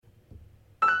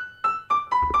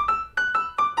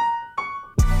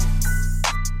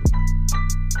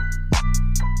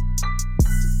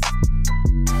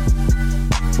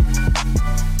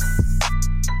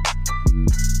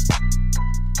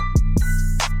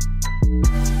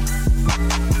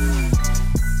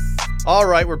All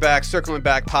right, we're back. Circling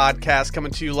Back podcast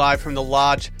coming to you live from the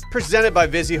Lodge, presented by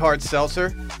Vizzy Hard Seltzer,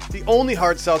 the only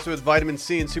hard seltzer with vitamin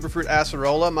C and superfruit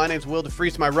acerola. My name's Will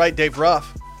DeFries. To my right, Dave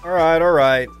Ruff. All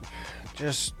right.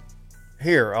 Just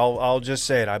here, I'll just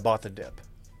say it. I bought the dip.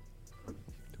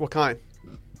 What kind?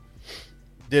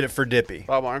 Did it for Dippy.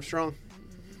 Bob Armstrong?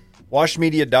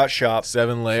 Washmedia.shop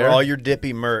 7-layer. for all your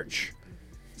Dippy merch.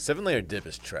 7-layer dip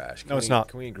is trash. No, it's not.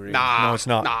 Can we agree? Nah. No, it's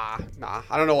not. Nah.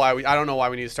 I don't know why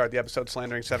we need to start the episode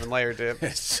slandering 7-layer dip.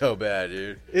 It's so bad,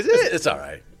 dude. Is it? It's all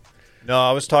right. No,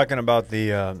 I was talking about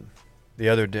the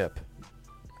other dip.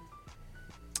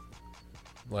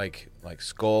 Like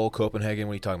Skull, Copenhagen.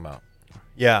 What are you talking about?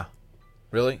 Yeah.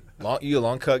 Really? You a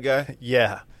long cut guy?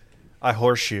 Yeah. I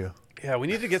horseshoe. Yeah, we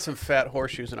need to get some fat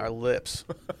horseshoes in our lips.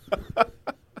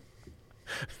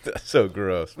 That's so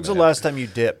gross. When's the last time you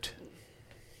dipped?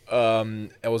 I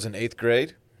was in 8th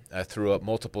grade. I threw up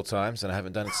multiple times, and I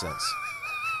haven't done it since.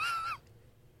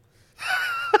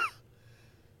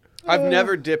 I've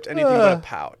never dipped anything but a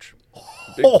pouch.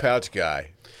 Big pouch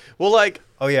guy. Well, like,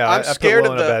 Oh, yeah. I'm I put scared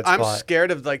Will of in a the. bad I'm spot.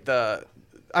 scared of like the.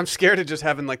 I'm scared of just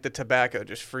having like the tobacco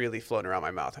just freely floating around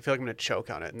my mouth. I feel like I'm gonna choke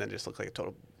on it and then just look like a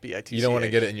total bitch. You don't want to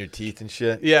get it in your teeth and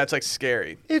shit? Yeah, it's like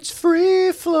scary. It's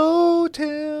free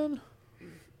floating.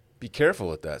 Be careful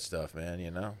with that stuff, man,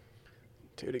 you know?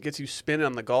 Dude, it gets you spinning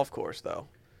on the golf course though.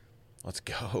 Let's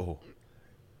go.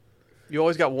 You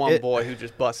always got one boy who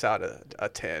just busts out a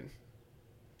 10.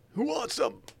 Who wants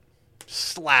some?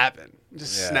 Slapping,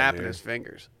 just Yeah, snapping dude. his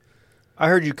fingers. I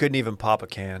heard you couldn't even pop a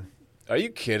can. Are you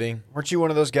kidding? Weren't you one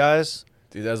of those guys?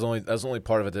 Dude, that's the only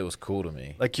part of it that was cool to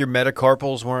me. Like your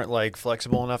metacarpals weren't like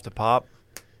flexible enough to pop?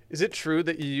 Is it true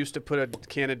that you used to put a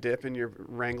can of dip in your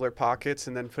Wrangler pockets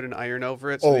and then put an iron over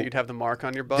it so that you'd have the mark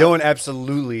on your butt? Dylan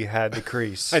absolutely had the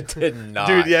crease. I did not.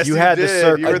 Dude, yes, You you had the did.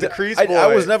 circle. You were the crease boy. I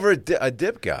was never a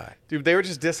dip guy. Dude, they were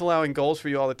just disallowing goals for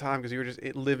you all the time because you were just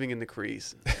living in the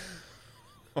crease.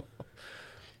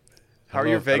 How are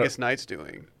your Vegas Knights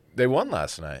doing? They won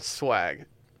last night. Swag.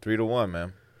 3-1,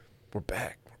 man. We're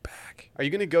back. Are you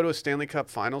going to go to a Stanley Cup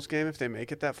Finals game if they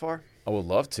make it that far? I would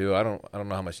love to. I don't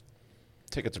know how much.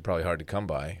 Tickets are probably hard to come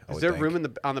by. Is there room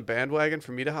on the bandwagon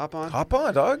for me to hop on? Hop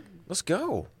on, dog. Let's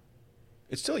go.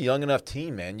 It's still a young enough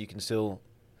team, man. You can still.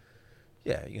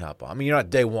 Yeah, you can hop on. I mean, you're not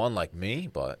day one like me,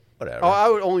 but whatever. Oh, I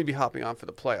would only be hopping on for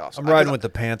the playoffs. I'm riding with the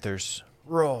Panthers.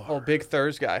 Roar. Oh, big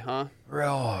Thurs guy, huh?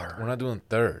 Roar. We're not doing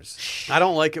thirds. I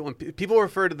don't like it when people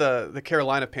refer to the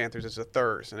Carolina Panthers as a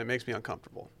Thurs, and it makes me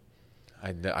uncomfortable.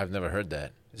 I've never heard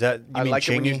that. Is that you I mean like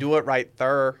it when you Chingy? do it right,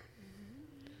 Thur.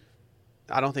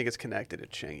 I don't think it's connected to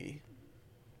Chingy.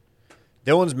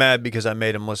 Dylan's mad because I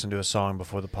made him listen to a song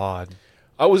before the pod.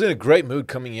 I was in a great mood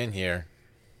coming in here,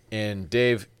 and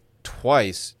Dave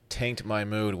twice tanked my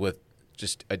mood with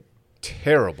just a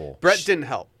terrible. Brett didn't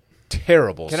help.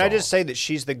 Terrible. Can I just say that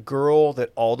she's the girl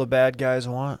that all the bad guys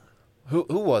want? who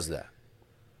was that?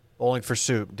 Bowling for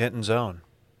Soup, Denton's own.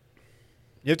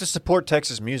 You have to support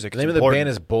Texas music. The name of the band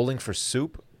is Bowling for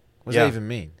Soup. What does that even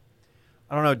mean?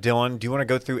 I don't know, Dylan. Do you want to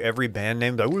go through every band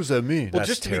name? Like, what does that mean? Well, That's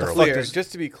just to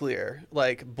terrible. be clear,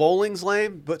 like bowling's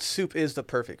lame, but soup is the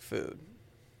perfect food.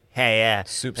 Hey, yeah.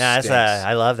 Soup that's stinks.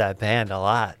 I love that band a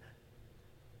lot.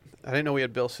 I didn't know we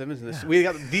had Bill Simmons in this. We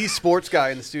got the sports guy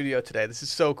in the studio today. This is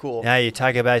so cool. Now you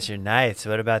talk about your Knights.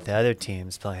 What about the other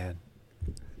teams playing?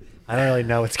 I don't really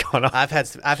know what's going on. I've had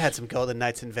some golden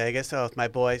nights in Vegas. Oh, with my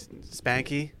boy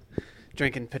Spanky,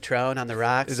 drinking Patron on the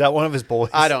rocks. Is that one of his boys?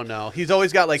 I don't know. He's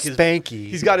always got like his Spanky.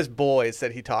 He's got his boys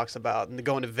that he talks about, and they're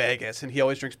going to Vegas, and he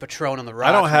always drinks Patron on the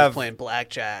rocks. don't when have- he's playing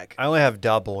blackjack. I only have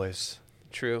Da Boys.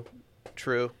 True.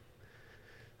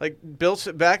 Like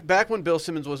back when Bill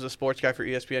Simmons was a sports guy for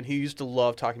ESPN, he used to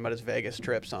love talking about his Vegas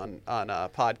trips on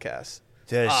podcasts.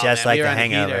 It's Oh, just man, like we were the on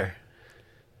Hangover. heater.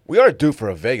 We are due for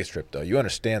a Vegas trip, though. You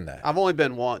understand that? I've only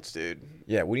been once, dude.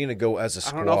 Yeah, we need to go as a I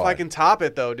squad. don't know if I can top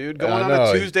it though, dude. Going I on a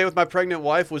know. Tuesday with my pregnant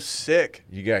wife was sick.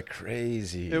 You got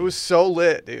crazy. It was so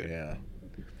lit, dude. Yeah.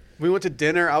 We went to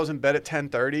dinner. I was in bed at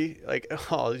 10:30. Like,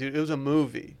 oh, dude, it was a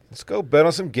movie. Let's go bet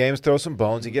on some games, throw some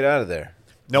bones, and get out of there.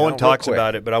 No one real talks quick.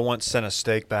 about it, but I once sent a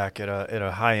steak back at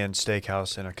a high-end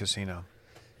steakhouse in a casino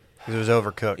because it was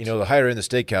overcooked. You know, the higher in the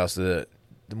steakhouse, the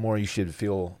more you should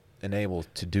feel enabled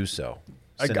to do so.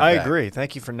 Send it I back. agree.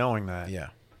 Thank you for knowing that. Yeah.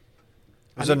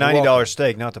 It was a You're $90 welcome.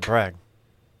 steak, not to brag.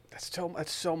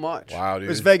 That's so much. Wow, It dude.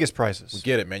 was Vegas We prices.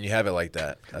 get it, man. You have it like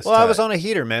that. That's Well, I was tight. on a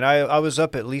heater, man. I was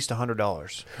up at least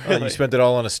 $100. Oh, you spent it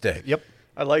all on a steak. Yep.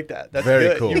 I like that. That's Very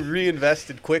good. cool. You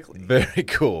reinvested quickly. Very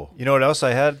cool. You know what else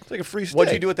I had? It's like a free steak.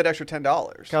 What'd you do with that extra $10?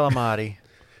 Calamari.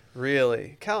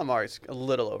 Really? Calamari's a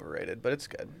little overrated, but it's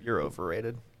good. You're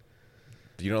overrated.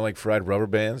 You don't like fried rubber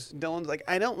bands? Dylan's like,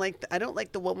 I don't like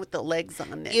the one with the legs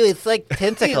on it. Ew, it's like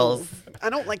tentacles. I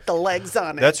don't like the legs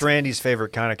on it. That's Randy's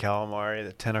favorite kind of calamari,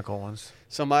 the tentacle ones.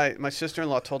 So my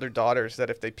sister-in-law told her daughters that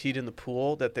if they peed in the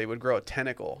pool, that they would grow a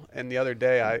tentacle. And the other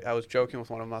day, I was joking with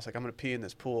one of them. I was like, I'm going to pee in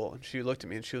this pool. And she looked at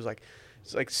me, and she was like,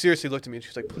 seriously looked at me, and she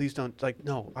was like, please don't, like,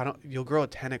 no, I don't, you'll grow a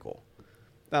tentacle.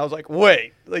 And I was like,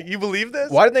 wait, like, you believe this?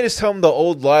 Why didn't they just tell them the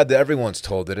old lie that everyone's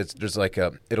told, that there's like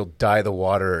it'll dye the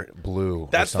water blue?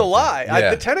 That's or the something? lie.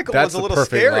 Yeah, The tentacle that's was a the little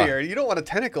perfect scarier. lie. You don't want a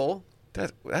tentacle.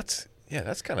 That's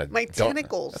kind of My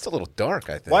tentacles. That's a little dark,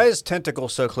 I think. Why is tentacle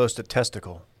so close to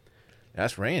testicle?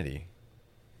 That's Randy.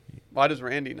 Why does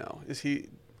Randy know? Is he?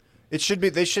 It should be.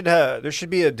 There should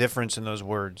be a difference in those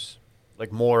words,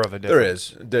 like more of a There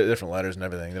difference. is different letters and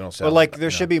everything. They don't sound. But like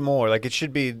there should be more. Like it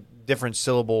should be different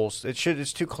syllables.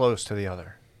 It's too close to the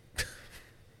other.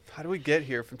 How do we get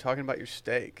here from talking about your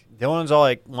steak? Dylan's all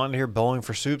like wanting to hear Bowling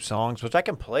for Soup songs, which I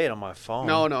can play it on my phone.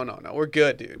 No. We're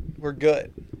good, dude. We're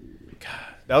good.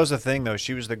 That was the thing, though.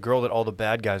 She was the girl that all the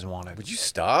bad guys wanted. Would you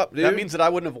stop, dude? That means that I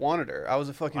wouldn't have wanted her. I was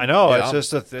a fucking. I know. Yeah, it's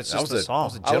just a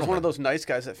song. I was one of those nice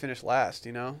guys that finished last.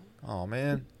 You know. Oh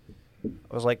man,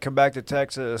 I was like, come back to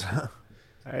Texas. All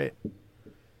right.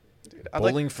 Dude, I'd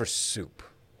like, Bowling for Soup.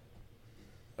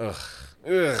 Ugh.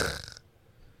 Can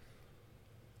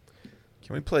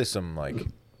we play some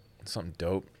something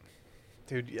dope?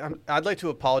 dude, I'd like to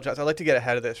apologize. I'd like to get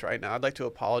ahead of this right now. I'd like to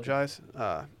apologize.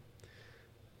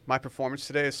 My performance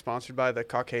today is sponsored by the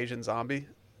Caucasian Zombie.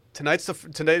 Today's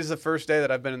the first day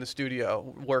that I've been in the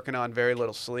studio working on Very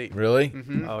Little Sleep. Really?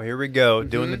 Mm-hmm. Oh, here we go.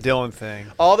 Doing the Dylan thing.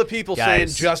 All the people saying,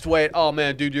 Guys. just wait. Oh,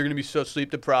 man, dude, you're going to be so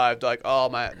sleep deprived. Like, oh,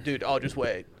 my, dude, I'll just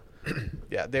wait.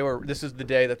 Yeah, this is the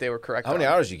day that they were correct. How many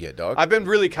on. hours you get, dog? I've been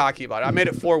really cocky about it. I made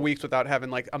it 4 weeks without having,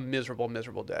 like, a miserable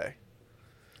day.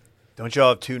 Don't y'all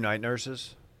have 2 night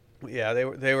nurses? Yeah,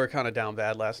 they were kind of down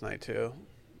bad last night, too.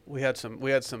 We had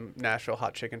some Nashville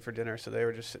hot chicken for dinner, so they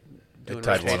were just doing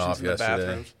tied one rotations off in the yesterday.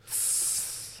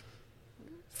 bathrooms.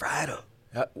 Fried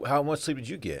up. How much sleep did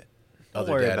you get? Don't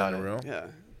Other worry dad about in the it. room? Yeah.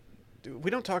 Dude,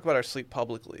 we don't talk about our sleep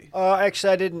publicly.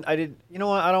 Actually, I did. You know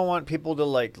what? I don't want people to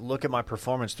like look at my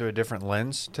performance through a different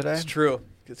lens today. It's true.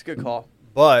 It's a good call.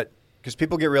 But because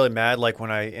people get really mad, like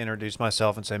when I introduce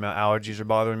myself and say my allergies are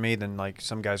bothering me, then like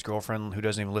some guy's girlfriend who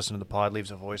doesn't even listen to the pod leaves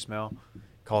a voicemail,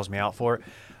 calls me out for it.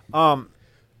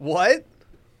 What?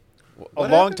 A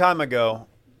long time ago,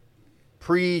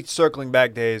 pre-circling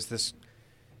back days,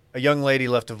 a young lady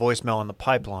left a voicemail on the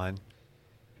pipeline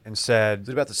and said, Is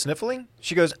it about the sniffling?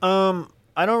 she goes,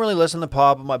 I don't really listen to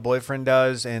pod, but my boyfriend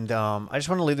does, and I just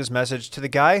want to leave this message to the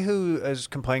guy who is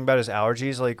complaining about his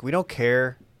allergies. Like, we don't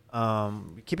care.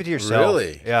 Keep it to yourself.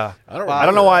 Really? Yeah. I don't I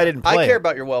don't know why I didn't play I care it.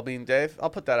 about your well-being, Dave. I'll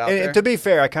put that out And there. to be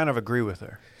fair, I kind of agree with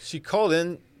her. She called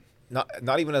in,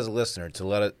 not even as a listener, to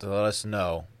let us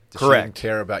know. That Correct. She didn't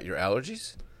care about your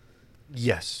allergies.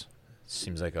 Yes.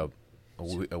 Seems like a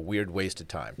weird waste of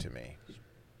time to me.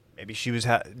 Maybe she was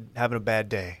having a bad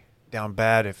day. Down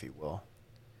bad, if you will.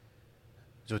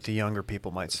 Is what the younger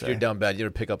people might If say. you're down bad, you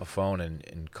ever pick up a phone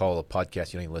and call a podcast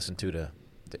you don't even listen to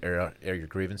air your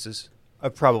grievances?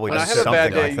 I've probably when I done have a something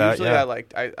bad day, like that. usually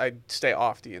Yeah. I stay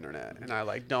off the internet and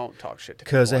I don't talk shit to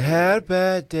people. Because I had a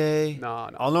bad day. No.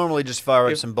 I'll normally just fire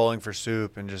up If- some Bowling for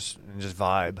Soup and just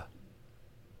vibe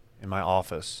in my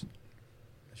office.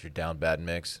 That's your down bad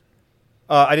mix.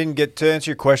 I didn't get to answer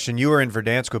your question. You were in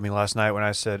Verdansk with me last night when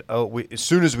I said, as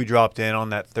soon as we dropped in on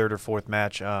that third or fourth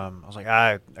match, I was like,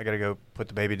 I got to go put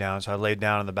the baby down. So I laid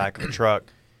down in the back of the truck.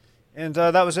 And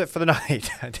that was it for the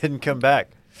night. I didn't come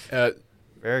back.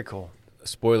 Very cool.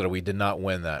 Spoiler, we did not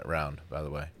win that round, by the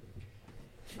way.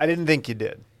 I didn't think you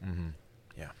did.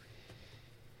 Yeah.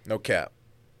 No cap.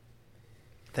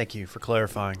 Thank you for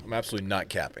clarifying. I'm absolutely not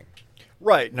capping.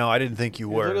 Right. No, I didn't think you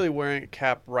You're were. literally wearing a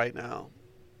cap right now.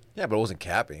 Yeah, but it wasn't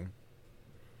capping.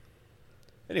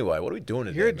 Anyway, what are we doing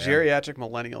today, You're a man? geriatric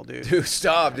millennial, dude. Dude,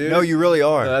 stop, dude. No, you really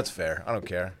are. No, that's fair. I don't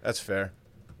care. That's fair.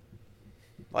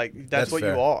 Like that's That's what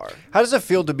fair. you are. How does it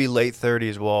feel to be late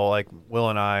 30s while, like, Will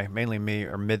and I, mainly me,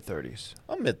 are mid 30s?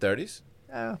 I'm mid-30s.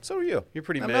 Yeah. So are you. You're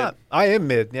pretty I'm mid. not. I am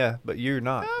mid, yeah, but you're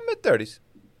not. I'm mid-30s.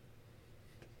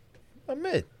 I'm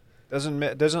mid.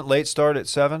 Doesn't late start at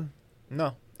 7?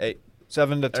 No. 8.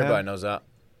 7 to 10? Everybody knows that.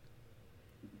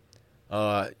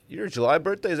 Your July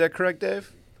birthday, is that correct,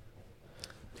 Dave?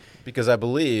 Because I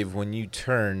believe when you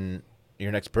turn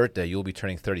your next birthday, you'll be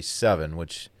turning 37,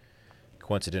 which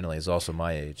coincidentally is also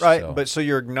my age. Right, so but so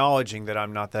you're acknowledging that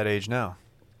I'm not that age now.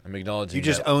 I'm acknowledging You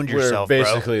just that owned yourself, bro. we're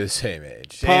basically the same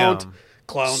age. Damn. Pwned.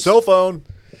 Clowns. Cell phone.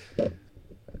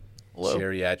 Hello.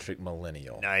 Geriatric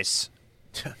millennial. Nice.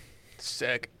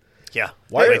 Sick. Yeah.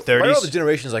 Why Late are all 30s. the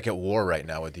generations like at war right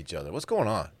now with each other? What's going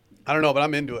on? I don't know, but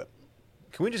I'm into it.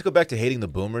 Can we just go back to hating the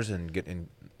boomers and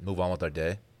move on with our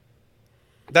day?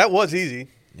 That was easy.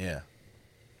 Yeah.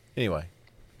 Anyway.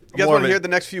 You guys More want of to it- hear the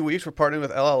next few weeks? We're partnering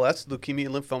with LLS, Leukemia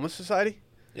and Lymphoma Society.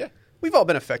 Yeah. We've all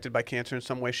been affected by cancer in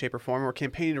some way, shape, or form. We're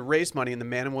campaigning to raise money in the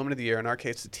Man and Woman of the Year, in our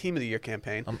case, the Team of the Year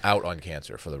campaign. I'm out on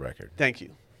cancer, for the record. Thank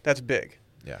you. That's big.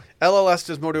 Yeah. LLS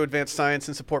does more to advance science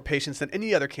and support patients than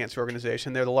any other cancer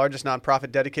organization. They're the largest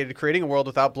nonprofit dedicated to creating a world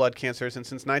without blood cancers, and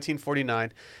since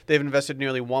 1949, they've invested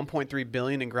nearly $1.3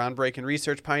 billion in groundbreaking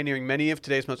research, pioneering many of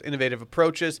today's most innovative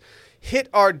approaches. Hit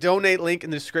our donate link in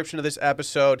the description of this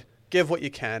episode. Give what you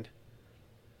can.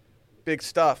 Big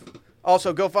stuff.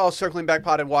 Also, go follow Circling Back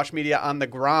Pod and Watch Media on the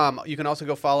Grom. You can also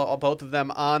go follow both of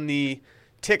them on the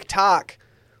TikTok.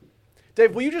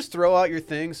 Dave, will you just throw out your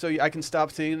thing so I can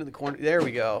stop seeing it in the corner? There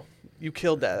we go. You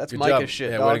killed that. That's Good Micah job.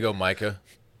 shit, Yeah, dog. way to go, Micah.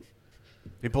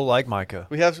 People like Micah.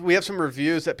 We have some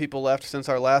reviews that people left since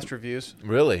our last reviews.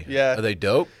 Really? Yeah. Are they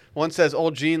dope? One says,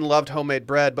 "Old Gene loved homemade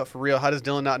bread, but for real, how does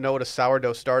Dylan not know what a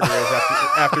sourdough starter is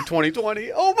after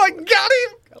 2020?" Oh my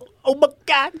God! Oh, my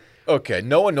God. Okay,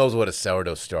 no one knows what a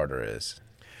sourdough starter is.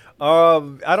 I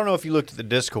don't know if you looked at the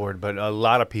Discord, but a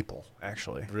lot of people,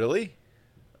 actually. Really?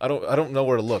 I don't know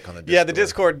where to look on the Discord. Yeah, the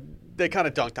Discord, they kind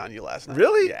of dunked on you last night.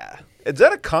 Really? Yeah. Is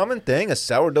that a common thing, a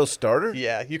sourdough starter?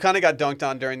 Yeah, you kind of got dunked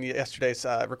on during yesterday's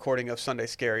recording of Sunday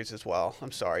Scaries as well.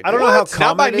 I'm sorry. I don't dude. know how Not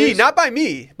common by it me, is. not by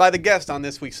me, by the guest on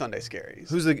this week's Sunday Scaries.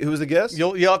 Who's the guest?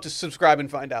 You'll have to subscribe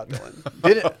and find out,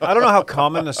 Dylan. I don't know how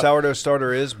common the sourdough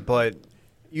starter is, but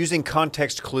using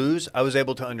context clues, I was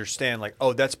able to understand, like,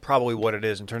 oh, that's probably what it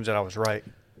is, and turns out I was right.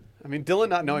 I mean, Dylan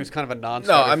not knowing is kind of a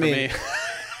non-starter I for mean- me.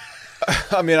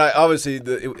 I mean, obviously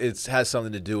it has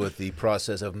something to do with the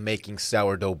process of making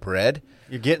sourdough bread.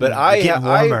 You're getting, But you're getting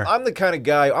warmer. I'm the kind of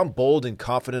guy, I'm bold and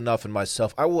confident enough in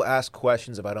myself. I will ask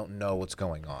questions if I don't know what's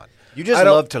going on. You just I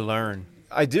don't- love to learn.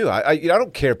 I do. I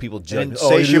don't care if people judge me.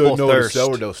 insatiable you don't know what a thirst.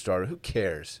 sourdough starter. Who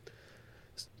cares?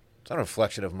 It's not a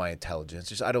reflection of my intelligence.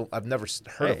 Just I've never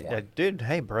heard of Hey, one. dude,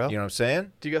 hey, bro. You know what I'm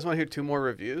saying? Do you guys want to hear two more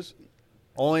reviews?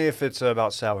 Only if it's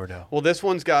about sourdough. Well, this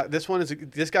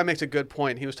guy makes a good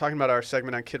point. He was talking about our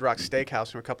segment on Kid Rock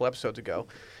Steakhouse from a couple episodes ago.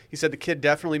 He said the kid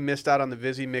definitely missed out on the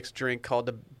Vizzy mixed drink called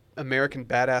the American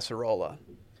Badassarola.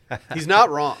 He's not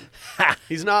wrong.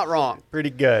 He's not wrong. Pretty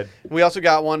good. We also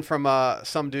got one from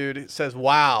some dude who says,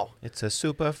 "Wow, It's a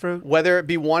super fruit. whether it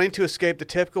be wanting to escape the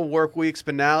typical work week's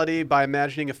banality by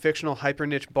imagining a fictional hyper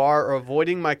niche bar or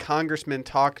avoiding my congressman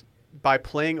talk by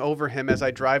playing over him as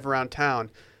I drive around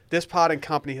town, this pod and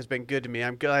company has been good to me.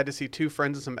 I'm glad to see two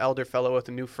friends and some elder fellow with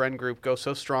a new friend group go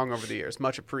so strong over the years.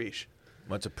 Much appreciate."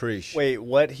 Much appreciate. Wait,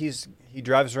 what? He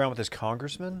drives around with his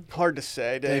congressman? Hard to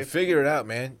say, Hey, Dave. figure it out,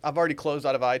 man. I've already closed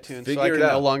out of iTunes, so I Figure it can no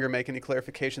out. longer make any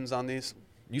clarifications on these.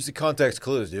 Use the context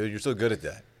clues, dude. You're so good at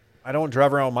that. I don't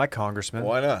drive around with my congressman.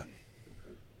 Why not?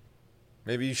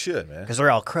 Maybe you should, man. Because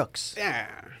they're all crooks. Yeah.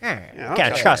 Can't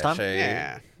okay. trust them.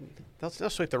 Yeah. They'll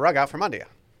sweep the rug out from under you.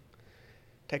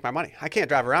 Take my money. I can't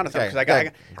drive around with them Okay, because I okay.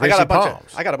 got Gracie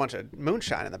a bunch of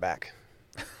moonshine in the back.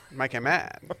 Make him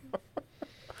mad.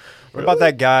 What about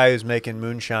that guy who's making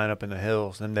moonshine up in the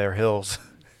hills? Them there hills.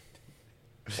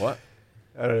 What?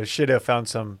 I don't know. Should have found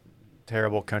some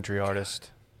terrible country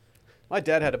artist. My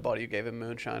dad had a buddy who gave him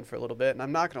moonshine for a little bit, and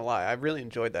I'm not gonna lie, I really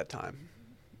enjoyed that time.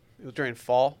 It was during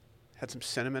fall. Had some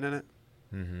cinnamon in it.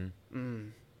 Mm-hmm.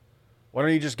 Why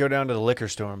don't you just go down to the liquor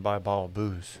store and buy a bottle of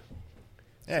booze?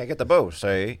 Yeah, get the bow,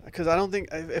 say. Because I don't think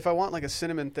if I want like a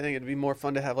cinnamon thing, it'd be more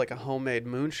fun to have like a homemade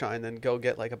moonshine than go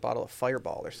get like a bottle of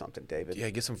Fireball or something, David. Yeah,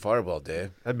 get some Fireball,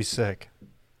 Dave. That'd be sick.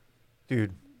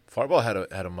 Dude, Fireball had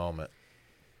a moment.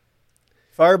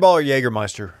 Fireball or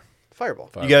Jägermeister? Fireball.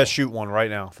 Fireball. You got to shoot one right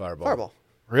now. Fireball. Fireball.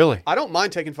 Really? I don't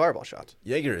mind taking Fireball shots.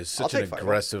 Jaeger is I'll such an take Fireball.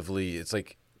 aggressively. It's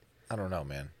like, I don't know,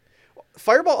 man.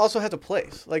 Fireball also has a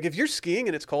place. Like if you're skiing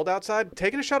and it's cold outside,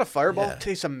 taking a shot of Fireball Yeah.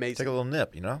 tastes amazing. Take a little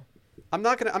nip, you know. I'm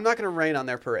not gonna rain on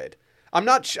their parade. I'm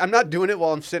not doing it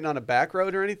while I'm sitting on a back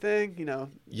road or anything. You know.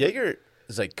 Jaeger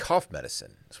is like cough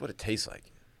medicine. That's what it tastes like.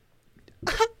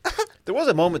 There was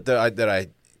a moment that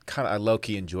I low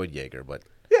key enjoyed Jaeger, but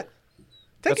Yeah.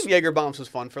 Taking Jaeger bombs was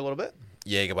fun for a little bit.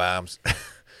 Jaeger bombs,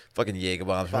 fucking Jaeger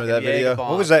bombs. Remember Fucking that video? Jaeger bomb.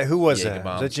 What was that? Who was Jaeger that?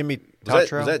 bombs. Was that Jimmy Was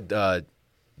Tatro? that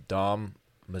Dom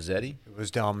Mazzetti? It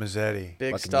was Dom Mazzetti.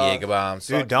 Big Fucking stuff. Jaeger bombs.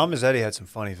 Dude, Dom Mazzetti had some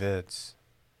funny vids.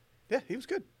 Yeah, he was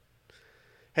good.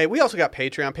 Hey, we also got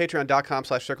Patreon,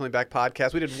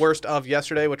 patreon.com/circlingbackpodcast. We did worst of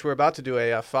yesterday, which we're about to do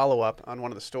a follow-up on one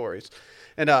of the stories.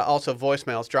 And also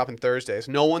voicemails dropping Thursdays.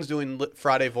 No one's doing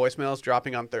Friday voicemails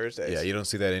dropping on Thursdays. Yeah, you don't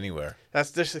see that anywhere.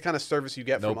 That's just the kind of service you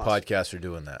get No from us. podcasts are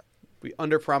doing that. We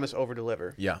under-promise,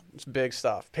 over-deliver. Yeah. It's big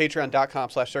stuff.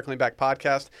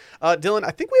 Patreon.com/circlingbackpodcast. Dylan,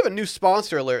 I think we have a new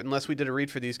sponsor alert unless we did a read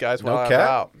for these guys while I was cap?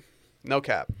 out. No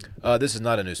cap. This is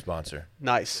not a new sponsor.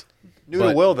 Nice. New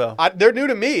But- to Will, though. They're new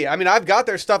to me. I mean, I've got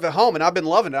their stuff at home, and I've been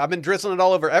loving it. I've been drizzling it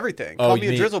all over everything. Oh, Call me you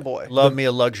a mean- drizzle boy. Love me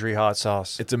a luxury hot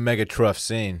sauce. It's a mega truff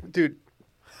scene. Dude,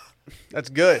 that's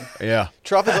good. Yeah.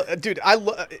 Truff is, dude.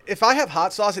 If I have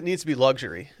hot sauce, it needs to be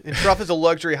luxury. And Truff is a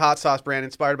luxury hot sauce brand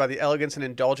inspired by the elegance and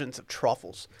indulgence of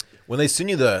truffles. When they send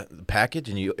you the package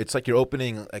and it's like you're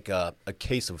opening like a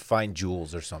case of fine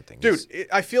jewels or something. Dude, It's-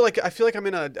 I feel like I'm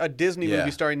in a Disney Yeah.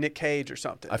 movie starring Nick Cage or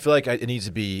something. I feel like it needs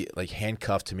to be like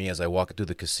handcuffed to me as I walk through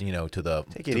the casino to the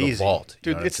Take to it the easy. vault. You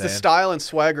Dude, know what it's I'm the saying? style and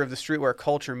swagger of the streetwear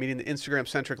culture meeting the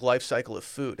Instagram-centric life cycle of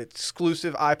food. It's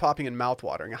exclusive, eye-popping, and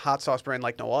mouth-watering. A hot sauce brand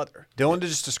like no other. Dylan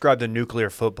just described the nuclear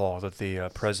football that the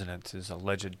president is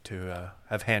alleged to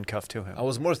have handcuffed to him. I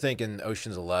was more thinking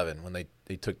Ocean's 11 when they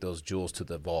took those jewels to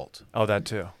the vault. Oh, that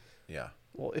too. Yeah.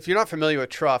 Well, if you're not familiar with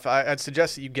Truff, I'd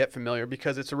suggest that you get familiar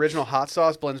because its original hot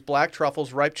sauce blends black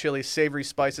truffles, ripe chilies, savory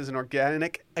spices, and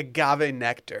organic agave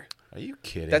nectar. Are you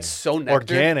kidding? That's so nectar.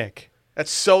 Organic.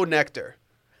 That's so nectar.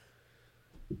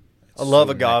 I love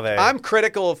So agave. I'm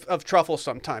critical of truffles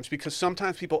sometimes because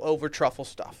sometimes people over truffle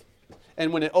stuff.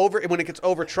 And when it gets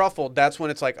over truffled, that's when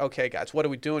it's like, okay, guys, what are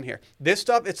we doing here? This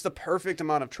stuff, it's the perfect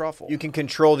amount of truffle. You can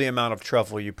control the amount of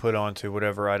truffle you put onto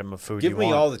whatever item of food Give you me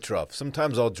want. all the truff.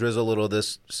 Sometimes I'll drizzle a little of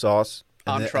this sauce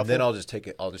On and truffle? then I'll just take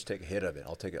it. I'll just take a hit of it.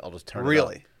 I'll just turn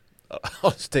Really? it up.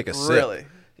 I'll just take a sip. Really?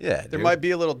 Yeah. There dude. might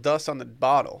be a little dust on the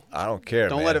bottle. I don't care.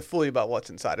 Don't man. let it fool you about what's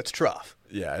inside. It's Truff.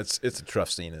 Yeah, it's a truff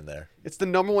scene in there. It's the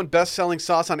 #1 best-selling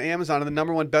sauce on Amazon and the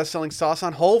 #1 best-selling sauce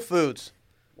on Whole Foods.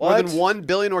 More What? than 1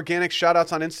 billion organic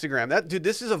shout-outs on Instagram. Dude,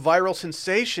 this is a viral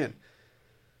sensation.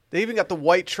 They even got the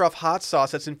white truff hot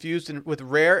sauce that's infused with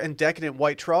rare and decadent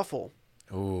white truffle.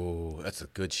 Ooh, that's a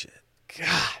good shit.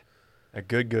 God, A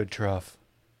good truff.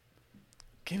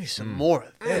 give me some more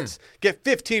of this. Get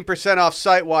 15% off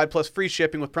site-wide plus free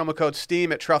shipping with promo code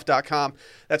STEAM at truff.com.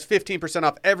 That's 15%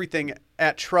 off everything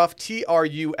at Truff,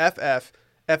 Truff,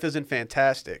 F is in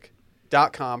fantastic,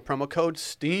 .com. Promo code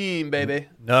STEAM, baby.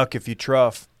 Nuck if you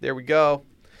truff. There we go.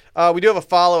 We do have a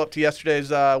follow-up to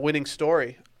yesterday's winning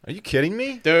story. Are you kidding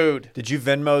me? Dude. Did you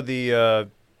Venmo the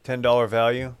 $10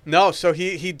 value? No, so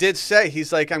he did say,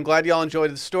 he's like, I'm glad y'all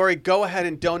enjoyed the story. Go ahead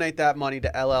and donate that money to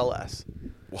LLS.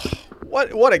 Wow.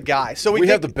 What a guy. So We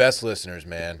think- have the best listeners,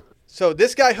 man. So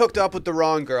this guy hooked up with the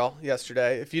wrong girl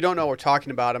yesterday. If you don't know what we're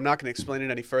talking about, I'm not going to explain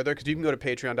it any further because you can go to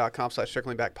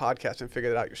patreon.com/circlingbackpodcast and figure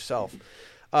that out yourself.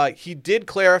 He did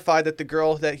clarify that the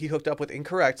girl that he hooked up with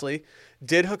incorrectly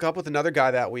did hook up with another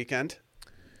guy that weekend.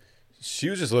 She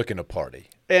was just looking to party.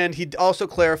 And he also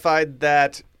clarified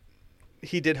that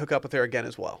he did hook up with her again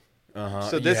as well.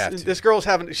 So You have to. this girl's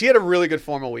she had a really good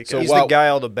formal weekend. So He's while- the guy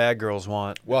all the bad girls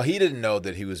want. Well, he didn't know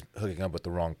that he was hooking up with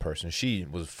the wrong person. She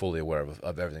was fully aware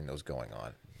of everything that was going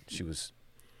on. She was.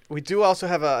 We do also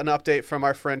have an update from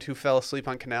our friend who fell asleep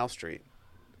on Canal Street.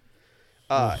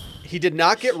 He did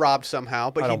not get robbed somehow,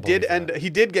 I but don't believe that. he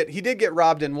did get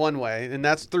robbed in one way, and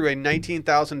that's through a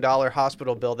 $19,000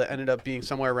 hospital bill that ended up being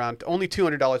somewhere around only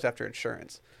 $200 after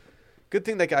insurance. Good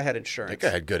thing that guy had insurance. That guy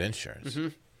had good insurance. Mm-hmm.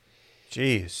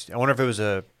 Jeez. I wonder if it was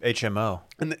a HMO.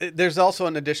 And there's also,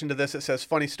 in addition to this, it says,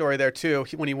 funny story there too.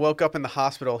 When he woke up in the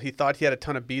hospital, he thought he had a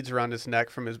ton of beads around his neck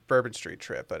from his Bourbon Street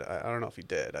trip, but I don't know if he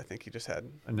did. I think he just had,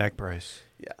 A neck brace.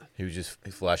 yeah, He was just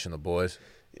flashing the boys.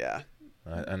 yeah.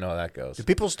 I know how that goes. Do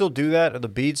people still do that? Are the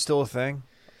beads still a thing?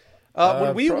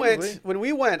 When we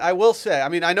probably. went, I will say, I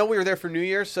mean, I know we were there for New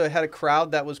Year's, so it had a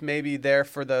crowd that was maybe there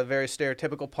for the very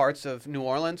stereotypical parts of New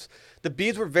Orleans. The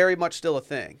beads were very much still a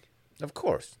thing. Of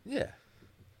course. Yeah.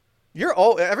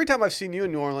 Every time I've seen you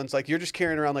in New Orleans, like you're just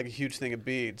carrying around like a huge thing of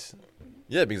beads.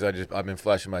 Yeah, because I've been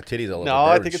flashing my titties all over No,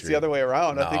 I Bourbon think it's Street. the other way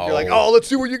around. I think you're No. like, oh, let's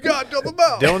see what you got, dump them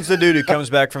out. Dylan's the dude who comes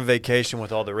back from vacation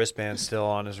with all the wristbands still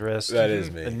on his wrist. That is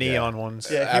me. The neon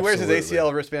ones. Yeah, he wears his Absolutely.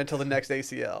 ACL wristband until the next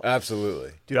ACL.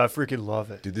 Absolutely. Dude, I freaking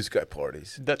love it. Dude, this guy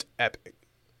parties. That's epic.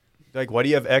 Like, why do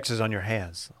you have X's on your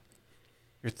hands?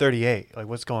 You're 38. Like,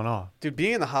 what's going on? Dude,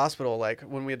 being in the hospital, like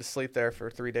when we had to sleep there for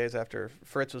 3 days after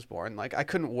Fritz was born, like I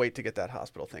couldn't wait to get that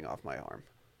hospital thing off my arm.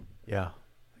 Yeah.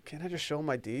 Can't I just show him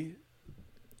my D?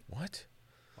 What?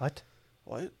 What?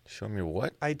 What? Show me your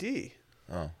what? ID.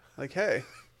 Oh. Like, hey.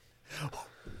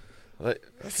 Okay.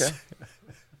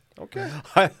 Okay.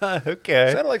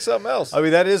 Okay. Sounded like something else. I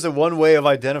mean, that is the one way of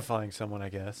identifying someone, I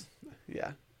guess.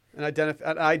 Yeah. An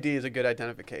ID is a good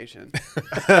identification.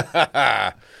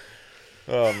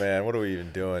 Oh, man. What are we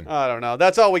even doing? I don't know.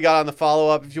 That's all we got on the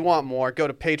follow-up. If you want more, go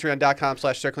to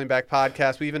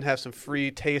patreon.com/circlingbackpodcast. We even have some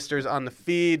free tasters on the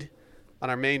feed. on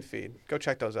our main feed. Go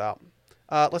check those out.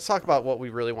 Let's talk about what we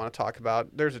really want to talk about.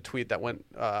 There's a tweet that went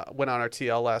on our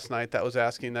TL last night that was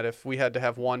asking that if we had to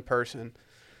have one person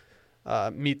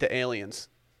meet the aliens,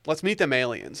 let's meet them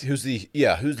aliens. Who's the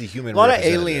human? A lot of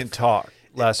representative? alien talk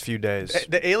last few days.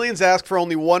 The aliens ask for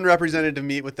only one representative to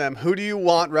meet with them. Who do you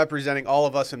want representing all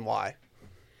of us and why?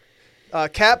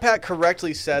 Cat Pat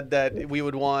correctly said that we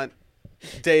would want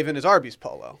Dave in his Arby's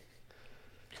polo.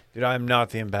 Dude, I'm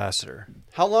not the ambassador.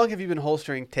 How long have you been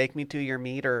holstering "Take Me to Your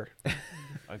Meter"?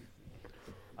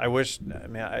 I wish. I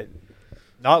mean,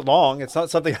 not long. It's not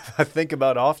something I think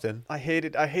about often. I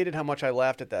hated how much I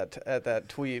laughed at that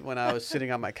tweet when I was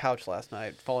sitting on my couch last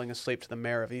night, falling asleep to the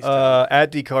mayor of Easton.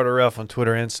 At DCarterRef on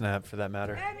Twitter and Snap, for that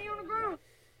matter.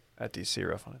 At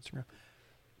DCRef on Instagram.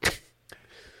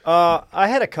 I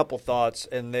had a couple thoughts,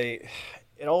 and it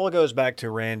all goes back to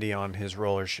Randy on his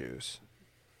roller shoes.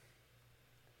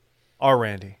 Our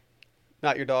Randy.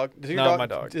 Not your dog? Does your Not my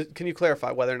dog. Can you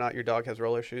clarify whether or not your dog has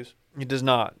roller shoes? He does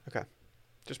not. Okay.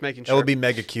 Just making That sure. would be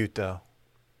mega cute, though.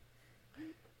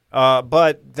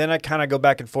 But then I kind of go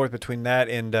back and forth between that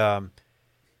and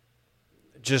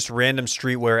just random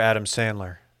streetwear Adam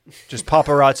Sandler. Just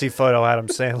paparazzi photo Adam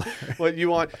Sandler. What you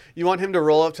want him to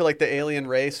roll up to like the alien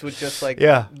race with just like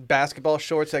Yeah. basketball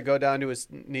shorts that go down to his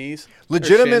knees? Or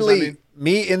Legitimately, shins, I mean.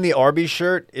 me in the Arby's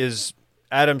shirt is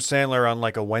Adam Sandler on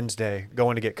like a Wednesday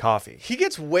going to get coffee. He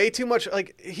gets way too much.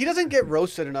 Like he doesn't get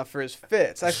roasted enough for his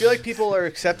fits. I feel like people are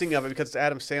accepting of it because it's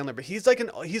Adam Sandler, but he's like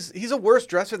he's a worse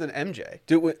dresser than MJ.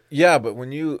 Dude, yeah, but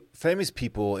when you famous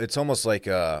people, it's almost like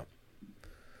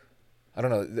I don't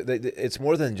know. It's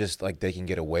more than just like they can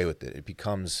get away with it. It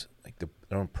becomes like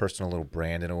their own personal little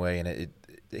brand in a way, and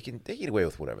they can get away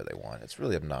with whatever they want. It's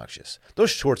really obnoxious. Those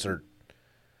shorts they're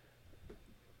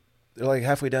like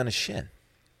halfway down his shin.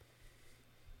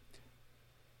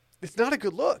 It's not a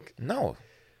good look. No.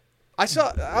 I was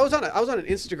on an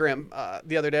Instagram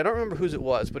the other day. I don't remember whose it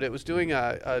was, but it was doing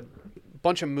a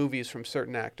bunch of movies from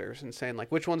certain actors and saying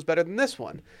like which one's better than this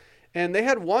one. And they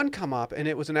had one come up, and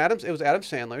it was Adam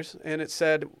Sandler's, and it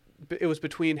said it was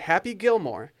between Happy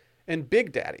Gilmore and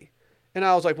Big Daddy. And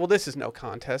I was like, well, this is no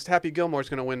contest. Happy Gilmore's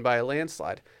going to win by a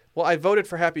landslide. Well, I voted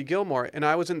for Happy Gilmore, and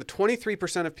I was in the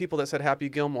 23% of people that said Happy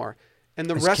Gilmore, and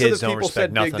the Those rest of kids the don't people said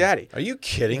respect nothing. Big Daddy. Are you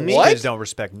kidding me? What? Kids don't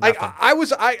respect nothing. I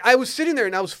was sitting there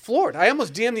and I was floored. I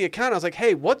almost DM'd the account. I was like,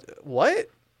 hey, what?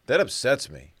 That upsets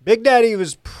me. Big Daddy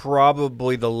was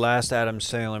probably the last Adam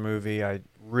Sandler movie I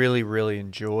really, really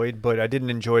enjoyed, but I didn't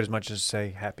enjoy it as much as,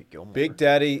 say, Happy Gilmore. Big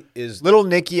Daddy is Little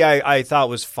Nicky I thought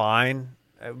was fine,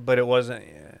 but it wasn't.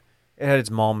 It had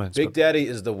its moments. Big but Daddy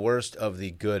is the worst of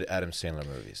the good Adam Sandler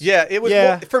movies. Yeah, it was.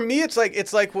 Yeah. For me, it's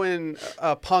like when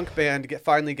a punk band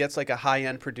finally gets like a high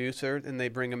end producer and they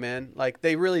bring him in. Like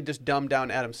they really just dumbed down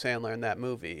Adam Sandler in that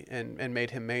movie and made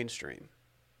him mainstream.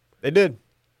 They did.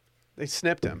 They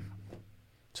snipped him.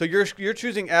 So you're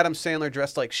choosing Adam Sandler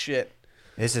dressed like shit.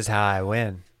 This is how I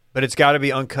win. But it's got to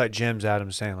be Uncut Gems Adam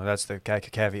Sandler. That's the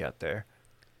caveat there.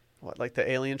 What, like the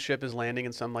alien ship is landing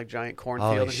in some like giant cornfield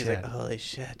Holy and he's shit. like, holy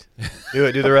shit,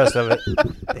 Do the rest of it.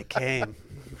 they came.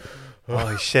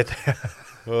 Holy shit.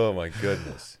 Oh my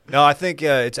goodness. No, I think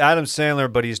it's Adam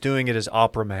Sandler, but he's doing it as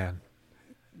Opera Man.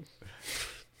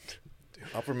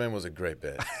 Opera Man was a great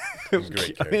bit. It was a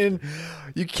great I character. mean,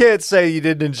 you can't say you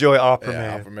didn't enjoy Opera Yeah,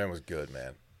 Man. Opera Man was good,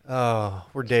 man. Oh,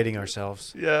 we're dating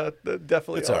ourselves. Yeah,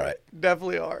 definitely. It's are. all right.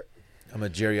 Definitely are. I'm a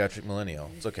geriatric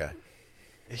millennial. It's okay.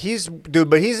 But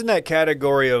he's in that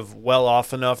category of well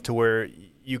off enough to where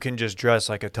you can just dress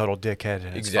like a total dickhead.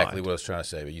 And Exactly it's what I was trying to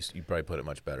say, but you probably put it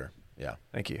much better. Yeah.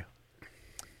 Thank you.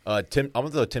 I'm gonna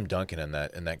throw Tim Duncan in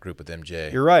that group with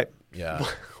MJ. You're right. Yeah.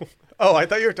 Oh, I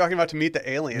thought you were talking about to meet the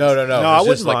aliens. No. No, It I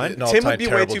was just wouldn't like mind. an Tim all-time would be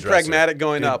way terrible too dresser. pragmatic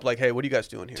going up. Like, hey, what are you guys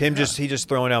doing here? Tim he just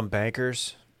throwing down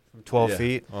bankers from 12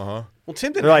 feet. Uh huh. Well,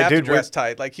 Tim didn't They're like, have to dude, dress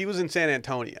tight. Like he was in San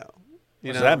Antonio. You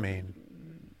What know? does that mean?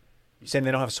 You saying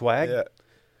they don't have swag? Yeah.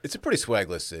 It's a pretty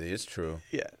swagless city. It's true.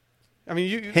 Yeah. I mean,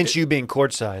 you Hence you being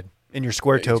courtside in your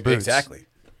square toe boots. Exactly.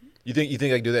 You think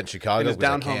I can do that in Chicago? in his Because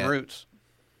I down home can't. roots.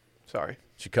 Sorry.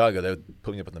 Chicago, they would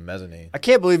put me up on the mezzanine. I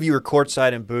can't believe you were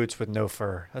courtside in boots with no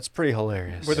fur. That's pretty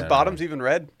hilarious. Were the Yeah. bottoms even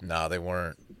red? No, they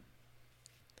weren't.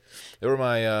 They were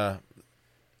my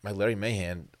Larry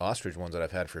Mahan ostrich ones that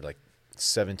I've had for like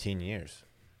 17 years.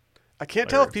 I can't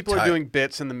tell if people are tight. doing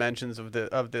bits in the mentions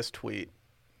of this tweet.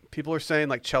 People are saying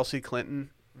like Chelsea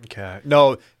Clinton. Okay.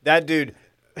 No, that dude.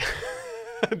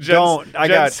 Jen, Don't. I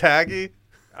Jen got- Psaki.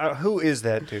 Who is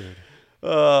that dude?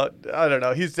 I don't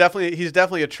know. He's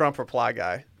definitely a Trump reply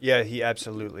guy. Yeah, he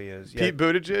absolutely is. Yeah. Pete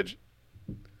Buttigieg.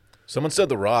 Someone said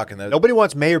The Rock, and Nobody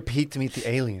wants Mayor Pete to meet the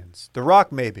aliens. The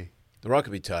Rock, maybe. The Rock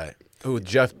could be tight. Ooh,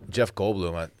 Jeff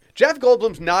Goldblum. Jeff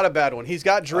Goldblum's not a bad one. He's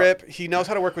got drip. He knows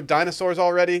how to work with dinosaurs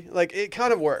already. Like, it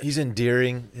kind of works. He's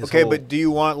endearing. Okay, but do you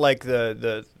want like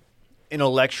the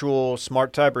intellectual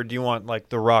smart type, or do you want like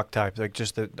the rock type, like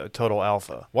just the total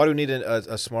alpha? Why do we need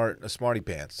a smarty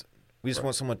pants? We just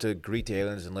want someone to greet the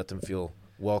aliens and let them feel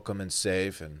welcome and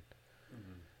safe. And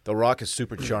The Rock is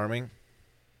super charming.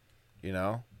 You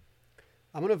know.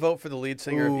 I'm going to vote for the lead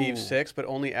singer of Eve Ooh. 6, but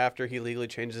only after he legally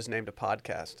changes his name to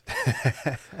Podcast.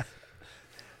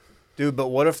 Dude, but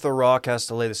what if The Rock has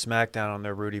to lay the smackdown on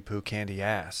their Rudy Poo candy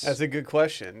ass? That's a good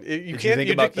question. You Did you can't. think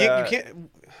You, about you, you that?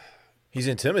 can't. He's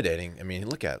intimidating. I mean,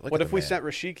 look at What the if we man. sent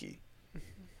Rashiki?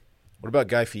 What about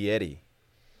Guy Fieri?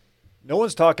 No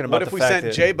one's talking about What if the we fact sent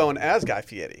that J-Bone as Guy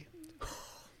Fieri?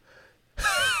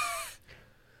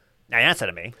 Now answer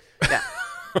to me. Yeah.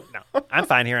 No, I'm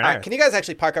fine here on All Earth. right, can you guys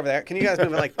actually park over there? Can you guys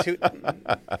move it like two?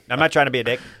 I'm not trying to be a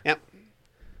dick. Yep.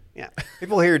 Yeah.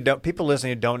 People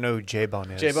listening who don't know who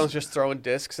J-Bone is. J-Bone's just throwing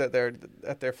discs at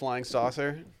their flying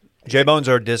saucer. J-Bone's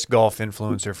our disc golf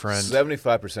influencer friend.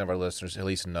 75% of our listeners at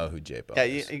least know who J-Bone Yeah,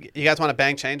 is. you guys want to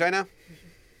bang chains right now?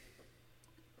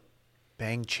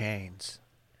 Bang chains.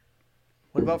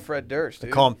 What about Fred Durst,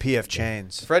 dude? Call him PF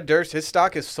Chains. Fred Durst, his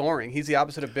stock is soaring. He's the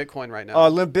opposite of Bitcoin right now.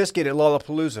 Limp Bizkit at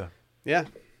Lollapalooza. Yeah.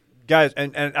 Guys,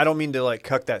 and I don't mean to like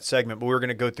cuck that segment, but we're going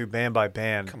to go through band by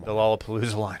band the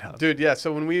Lollapalooza lineup. Dude, yeah.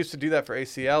 So when we used to do that for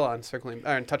ACL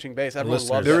on touching base, everyone Listeners.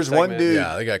 loved There that was one segment. dude-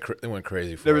 Yeah, they went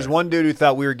crazy for There it. was one dude who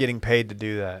thought we were getting paid to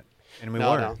do that, and we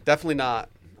No, weren't. definitely not.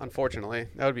 Unfortunately,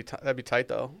 that'd be tight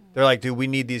though. They're like, dude, we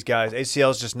need these guys. ACL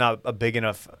is just not a big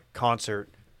enough concert.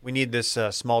 We need this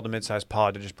small to mid-sized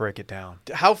pod to just break it down.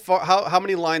 How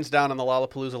many lines down on the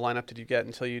Lollapalooza lineup did you get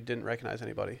until you didn't recognize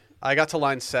anybody? I got to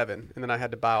line 7, and then I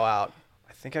had to bow out.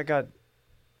 I think I got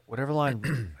whatever line. I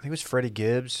think it was Freddie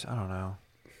Gibbs. I don't know.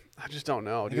 I just don't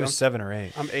know, I think dude. it was 7 or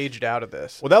 8. I'm aged out of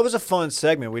this. Well, that was a fun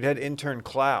segment. We'd had intern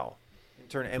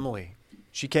intern Emily.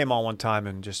 She came on one time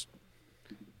and just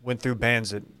went through bands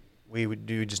that we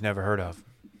just never heard of.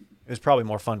 It was probably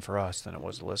more fun for us than it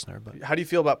was the listener. But How do you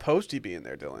feel about Posty being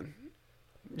there, Dylan?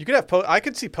 You could have I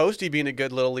could see Posty being a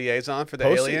good little liaison for the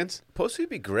aliens. Posty would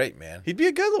be great, man. He'd be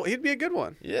a good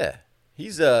one. Yeah.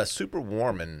 He's super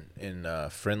warm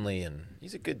and friendly, and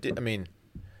he's a good I mean,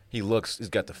 he's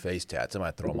got the face tats. It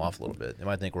might throw him off a little bit. They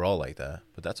might think we're all like that,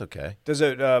 but that's okay. does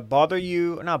it bother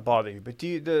you? Not bother you, but do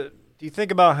you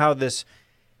think about how the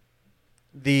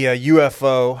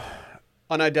UFO,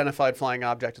 Unidentified flying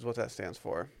object is what that stands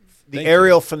for. the Thank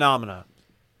aerial phenomena,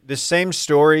 the same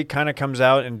story kind of comes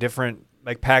out in different,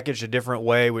 like packaged a different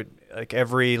way with like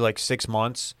every 6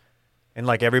 months, and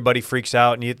like everybody freaks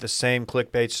out and you get the same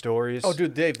clickbait stories. Oh,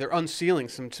 dude, Dave, they're unsealing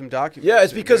some documents. Yeah,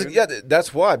 it's soon, because dude.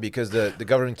 that's why, because the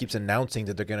government keeps announcing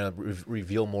that they're going to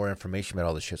reveal more information about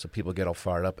all this shit, so people get all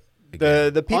fired up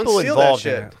again. the people Unseal that involved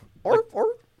shit. in it. Or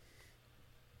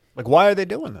Like, why are they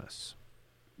doing this?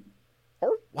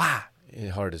 why?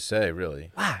 It's hard to say,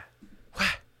 really. Why?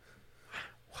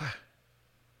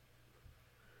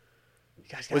 You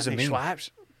guys What does got it any mean?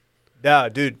 swipes? Yeah,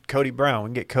 dude, Cody Brown. We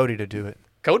can get Cody to do it.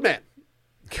 Code Man.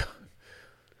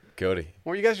 Cody.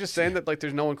 Weren't you guys just saying that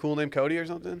there's no one cool named Cody or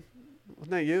something?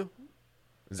 Wasn't that you?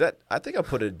 I think I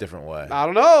put it a different way. I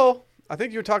don't know. I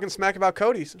think you were talking smack about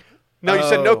Codys. No, you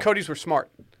said no Oh. Codys were smart.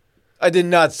 I did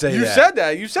not say You that. said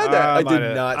that. You said that. I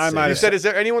did not say might that. You have said, "Is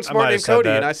there anyone smart might have named said Cody?"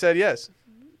 that. And I said yes.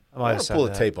 I I'm might going have to said pull the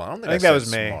that. tape on. I don't think, I think that said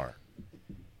was me. smart.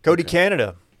 Cody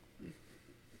Canada.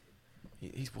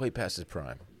 He's way past his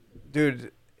prime.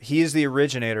 Dude, he is the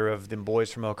originator of them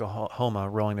boys from Oklahoma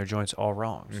rolling their joints all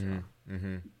wrong. So.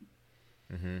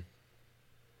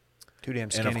 Too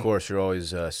damn skinny. And of course, you're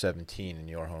always 17 in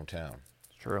your hometown.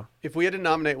 True. If we had to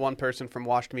nominate one person from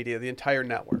Washed Media, the entire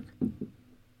network,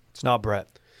 It's not Brett.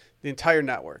 the entire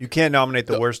network, You can't nominate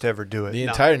the worst to ever do it. The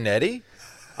entire Netty?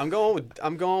 I'm going with.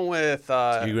 You're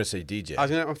going to say DJ. I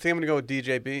think I'm going to go with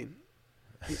DJ Bean.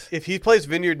 If he plays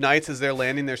Vineyard Nights as they're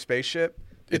landing their spaceship,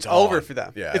 it's over on. for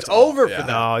them. Yeah, it's it's over on. for Yeah. them.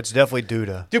 No, it's definitely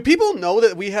Duda. Do people know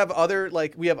that we have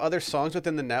other songs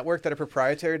within the network that are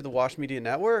proprietary to the Wash Media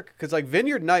Network? Because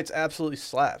Vineyard Nights absolutely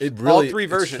slaps. It really all three it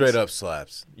versions. straight up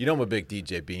slaps. You know I'm a big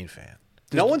DJ Bean fan.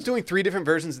 No one's doing 3 different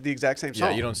versions of the exact same song.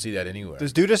 Yeah, you don't see that anywhere.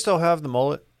 Does Duda still have the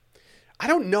mullet? I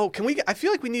don't know. Can we? I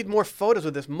feel like we need more photos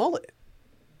with this mullet.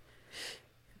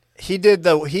 He did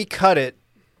he cut it.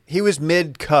 He was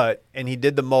mid-cut, and he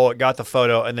did the mullet, got the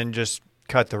photo, and then just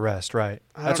cut the rest, right?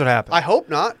 That's what happened. I hope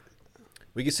not.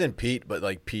 We could send Pete, but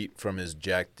like Pete from his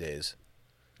Jack days.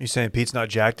 You saying Pete's not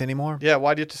jacked anymore? Yeah.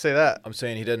 Why do you have to say that? I'm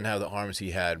saying he doesn't have the arms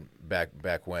he had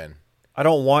back when. I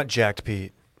don't want jacked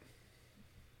Pete.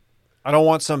 I don't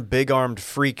want some big armed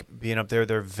freak being up there.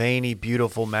 Their veiny,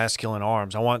 beautiful, masculine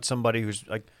arms. I want somebody who's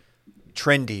like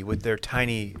trendy with their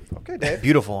tiny, Okay, Dave.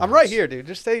 beautiful arms. I'm right here, dude.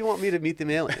 Just say you want me to meet them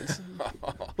aliens.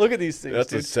 Look at these things,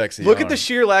 That's a dude. sexy Look at arm. the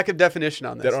sheer lack of definition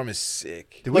on this. That arm is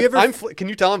sick. Did we Look, ever? can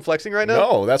you tell I'm flexing right now?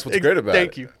 No, that's what's great about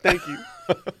Thank it. you. Thank you.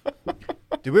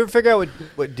 Did we ever figure out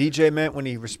what DJ meant when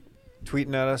he was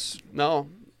tweeting at us? No.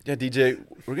 Yeah, DJ,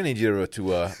 we're gonna need you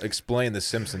to explain the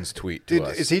Simpsons tweet to Dude,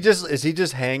 us. is he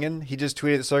just hanging? He just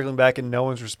tweeted circling back and no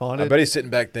one's responded. I bet he's sitting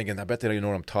back thinking, I bet they don't even know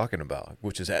what I'm talking about,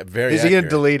 which is very. Is he gonna accurate.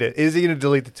 delete it? Is he gonna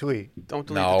delete the tweet? Don't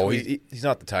delete the No, tweet. he's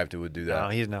not the type that would do that. No,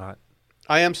 he's not.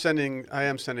 I am sending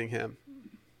him.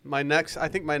 I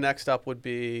think my next up would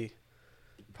be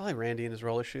probably Randy in his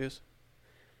roller shoes.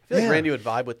 I feel Yeah. like Randy would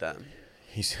vibe with them.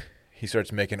 He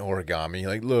starts making origami.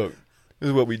 Like, look, this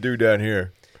is what we do down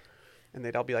here. And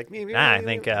they'd all be like, me. I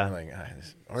think I'm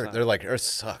like, they're like, Earth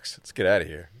sucks. Let's get out of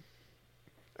here.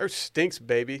 Earth stinks,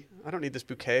 baby. I don't need this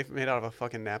bouquet made out of a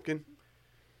fucking napkin.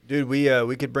 Dude,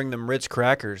 we could bring them Ritz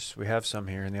crackers. We have some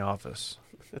here in the office.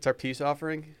 That's our peace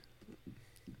offering.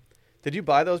 Did you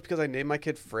buy those because I named my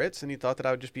kid Fritz and you thought that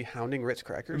I would just be hounding Ritz It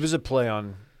crackers? was a play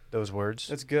on those words.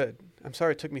 That's good. I'm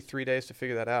sorry it took me 3 days to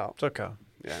figure that out. It's okay.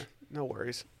 Yeah, no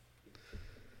worries.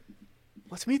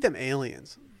 Let's meet them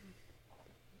aliens.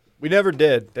 We never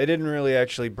did. They didn't really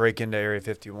actually break into Area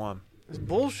 51. It's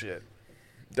bullshit.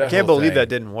 That I can't whole believe thing, that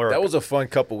didn't work. That was a fun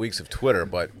couple weeks of Twitter,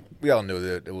 but we all knew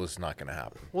that it was not going to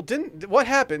happen. Well, what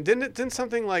happened? Didn't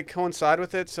something like coincide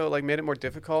with it? So like made it more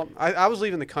difficult. I was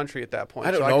leaving the country at that point.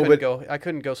 I don't so know, I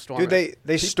couldn't go storm. Dude, it.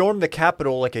 they stormed the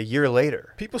Capitol like a year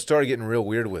later. People started getting real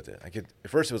weird with it. Like at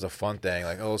first, it was a fun thing,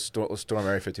 like let's storm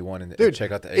Area 51 and Dude,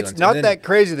 check out the aliens. it's not And then- that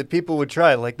crazy that people would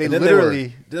try. Like they and then literally.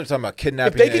 then they're talking about If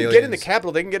kidnapping they can aliens get in the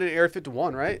Capitol, they can get in Area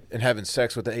 51, right? and having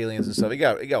sex with the aliens and stuff. It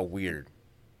got weird.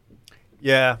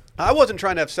 Yeah, I wasn't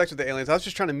trying to have sex with the aliens. I was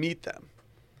just trying to meet them.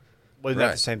 wasn't that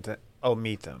Right. the same thing? Oh,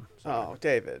 meet them. Oh,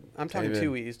 David, I'm talking David.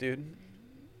 2 E's, dude.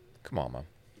 Come on, man.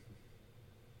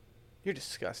 You're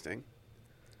disgusting.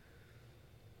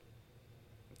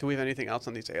 Do we have anything else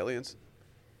on these aliens?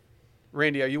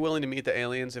 Randy, are you willing to meet the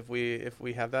aliens if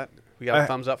we have that? We got a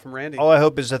thumbs up from Randy. All I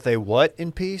hope is that they what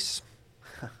in peace?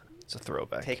 It's a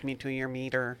throwback. Take me to your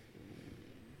meter.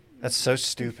 That's so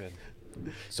stupid.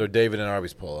 So David and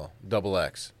Arby's polo, double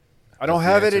X. I don't That's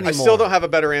the have it answer. anymore. I still don't have a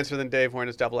better answer than Dave wearing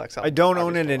his double XL. I don't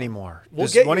own Arby's it polo. anymore. We'll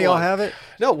Does get one of you y'all one. have it?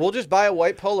 No, we'll just buy a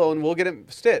white polo and we'll get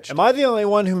it stitched. Am I the only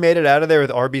one who made it out of there with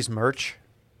Arby's merch?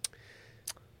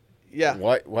 Yeah.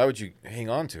 Why would you hang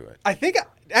on to it? I think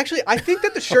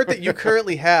that the shirt that you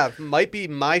currently have might be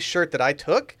my shirt that I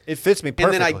took It fits me and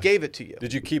perfectly. then I gave it to you.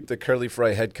 Did you keep the curly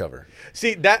fry head cover?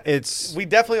 See that It's- we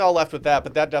definitely all left with that,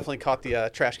 but that definitely caught the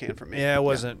trash can from me. Yeah, it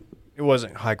wasn't. It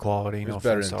wasn't high quality. It No was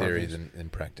better offense in to theory Arby's. than in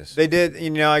practice. They did.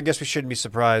 I guess we shouldn't be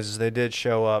surprised. They did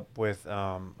show up with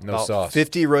about sauce.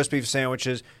 50 roast beef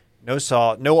sandwiches, no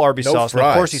salt, no Arby's No sauce, no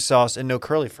fries. Corsi sauce, and no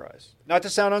curly fries. Not to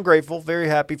sound ungrateful, very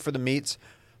happy for the meats,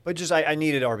 but just I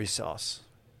needed Arby's sauce.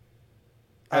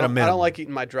 I At a don't minimum. like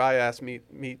eating my dry ass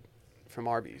meat from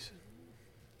Arby's.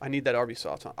 I need that Arby's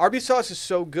sauce on. Arby's sauce is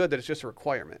so good that it's just a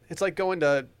requirement. It's like going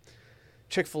to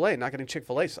Chick-fil-A and not getting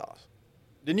Chick-fil-A sauce.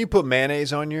 Didn't you put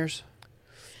mayonnaise on yours?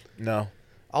 No.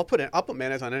 I'll put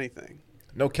mayonnaise on anything.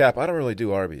 No cap. I don't really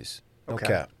do Arby's. No Okay.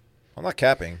 cap. I'm not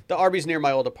capping. The Arby's near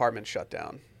my old apartment shut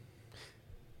down.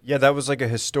 Yeah, that was like a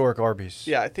historic Arby's.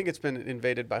 Yeah, I think it's been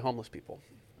invaded by homeless people.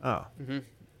 Oh.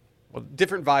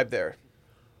 Different vibe there.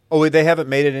 Oh, wait, they haven't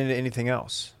made it into anything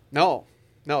else. No,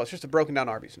 it's just a broken down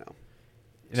Arby's now.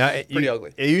 Pretty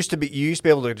ugly. It used to be. You used to be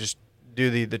able to just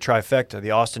do the trifecta,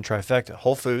 the Austin trifecta: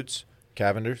 Whole Foods,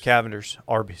 Cavender's? Cavender's,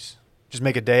 Arby's. Just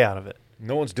make a day out of it.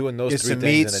 No one's doing those Get three some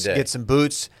things meats, in a day. get some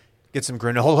boots, get some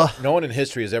granola. No one in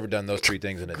history has ever done those three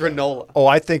things in a day. Granola. Oh,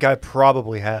 I think I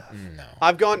probably have. No.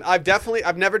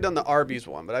 I've never done the Arby's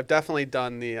one, but I've definitely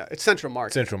done the, it's Central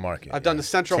Market. Central Market. I've done the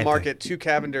Central Same Market, 2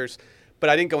 Cavenders, but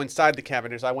I didn't go inside the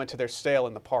Cavenders. I went to their sale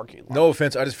in the parking lot. No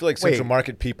offense. I just feel like Central Wait.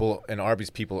 Market people and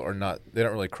Arby's people are not, they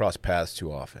don't really cross paths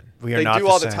too often. We are They not do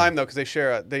all the same. time though, because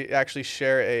they actually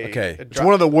share a. Okay. a It's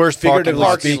one of the worst parking Figuratively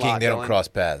lots. parking speaking, lot, they don't Dylan. cross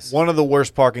paths. One of the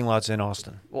worst parking lots in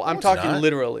Austin. Well, I'm it's talking not.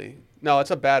 literally. No,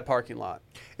 it's a bad parking lot.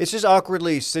 It's just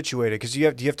awkwardly situated because you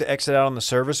have to exit out on the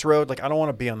service road. Like I don't want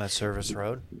to be on that service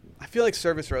road. I feel like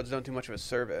service roads don't do much of a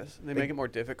service. They make it more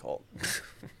difficult.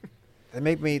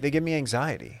 They give me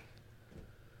anxiety.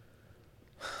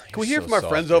 Can we You're hear so from our soft,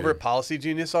 friends over dude. at Policy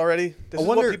Genius already? This I is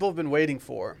wonder- what people have been waiting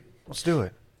for. Let's do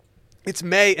it. It's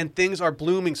May and things are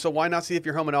blooming, so why not see if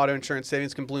your home and auto insurance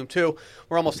savings can bloom too?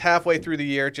 We're almost halfway through the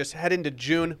year. Just head into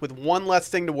June with one less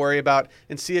thing to worry about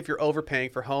and see if you're overpaying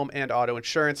for home and auto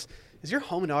insurance. Is your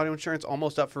home and auto insurance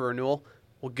almost up for renewal?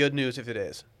 Well, good news if it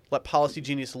is. Let Policy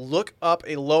Genius look up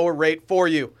a lower rate for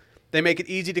you. They make it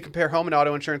easy to compare home and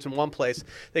auto insurance in one place.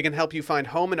 They can help you find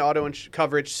home and auto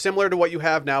coverage similar to what you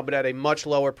have now, but at a much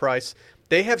lower price.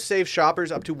 They have saved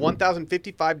shoppers up to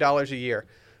 $1,055 a year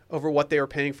over what they were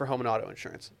paying for home and auto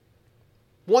insurance.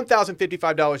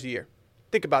 $1,055 a year.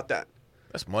 Think about that.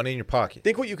 That's money in your pocket.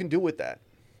 Think what you can do with that.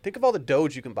 Think of all the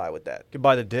Doge you can buy with that. You can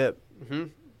buy the dip.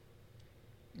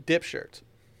 Dip shirts.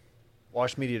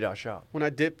 Washmedia.shop. When I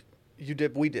dip, you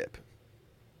dip, we dip.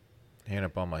 Hand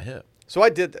up on my hip. So I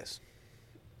did this.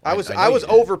 I was know you did.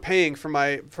 overpaying for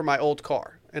my old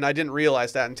car, and I didn't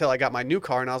realize that until I got my new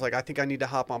car, and I was like, I think I need to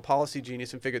hop on Policy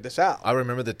Genius and figure this out. I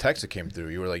remember the text that came through.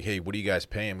 You were like, "Hey, what are you guys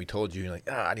paying?" We told you, you're like,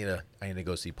 I need to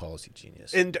go see Policy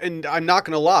Genius. And I'm not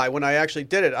going to lie, when I actually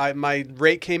did it, my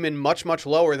rate came in much, much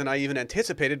lower than I even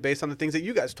anticipated based on the things that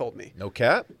you guys told me. No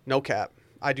cap? No cap.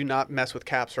 I do not mess with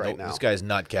caps right now. This guy's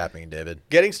not capping, David.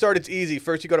 Getting started is easy.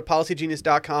 First, you go to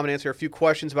PolicyGenius.com and answer a few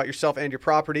questions about yourself and your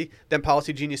property. Then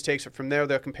Policy Genius takes it from there.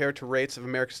 They'll compare to rates of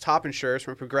America's top insurers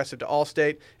from Progressive to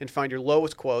Allstate and find your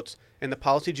lowest quotes. And the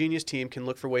Policy Genius team can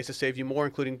look for ways to save you more,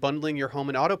 including bundling your home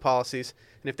and auto policies.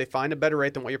 And if they find a better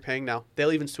rate than what you're paying now,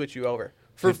 they'll even switch you over.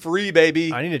 For free,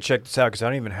 baby. I need to check this out because I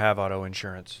don't even have auto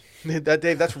insurance. Dave,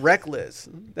 that's reckless.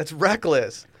 That's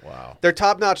reckless. Wow. Their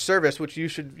top-notch service, which you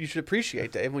should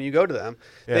appreciate, Dave, when you go to them.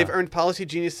 Yeah. They've earned Policy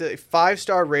Genius a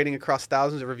 5-star rating across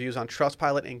thousands of reviews on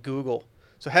Trustpilot and Google.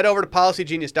 So head over to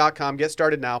PolicyGenius.com. Get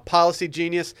started now. Policy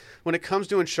Genius. When it comes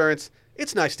to insurance,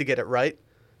 it's nice to get it right.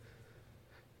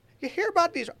 You hear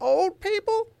about these old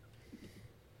people?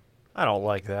 I don't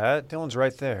like that. Dylan's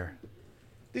right there.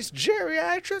 These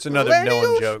geriatric It's another millennials?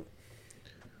 Dylan joke.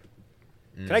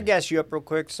 Can I gas you up real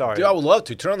quick? Sorry. Dude, I would love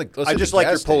to. Turn on the. Let's I hit just the like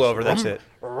your gas station. pullover. That's it.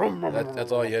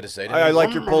 That's all you had to say. I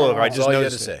like your pullover. I That's just all you had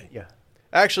noticed to it. say. Yeah.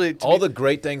 Actually, All the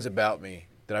great things about me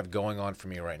that I've going on for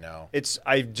me right now.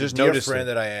 I just Dear noticed friend it.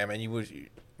 that I am, and you was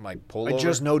my pullover. I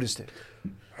just noticed it.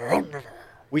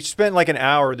 We spent like an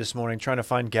hour this morning trying to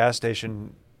find gas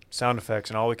station sound effects,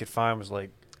 and all we could find was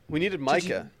like, we needed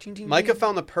Micah. Ching, ching, Micah ching.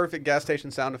 found the perfect gas station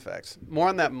sound effects. More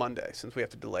on that Monday, since we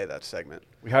have to delay that segment.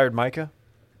 we hired Micah.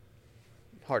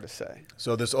 Hard to say.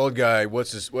 So this old guy,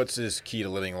 what's his key to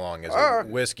living long? Is it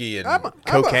whiskey and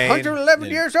Cocaine 111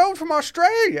 and- years old from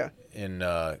Australia.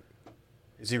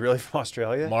 Is he really from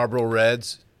Australia? Marlboro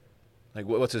Reds? Like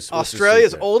what's his?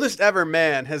 Australia's secret? oldest ever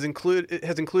man has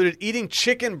included eating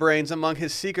chicken brains among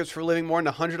his secrets for living more than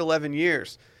 111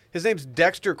 years. His name's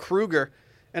Dexter Kruger,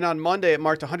 and on Monday it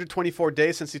marked 124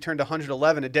 days since he turned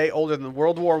 111, a day older than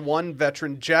World War I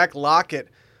veteran Jack Lockett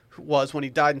was when he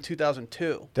died in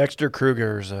 2002. Dexter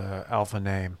Kruger's alpha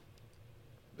name.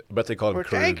 I bet they called him Well, Krugs.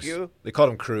 thank you. They called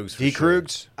him Krugs. For D. sure.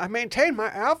 Krugs? I maintained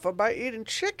my alpha by eating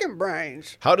chicken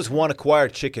brains. How does one acquire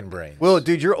chicken brains? Well,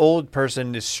 dude, your old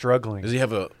person is struggling. Does he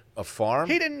have a farm?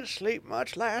 He didn't sleep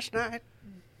much last night.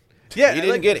 Yeah, He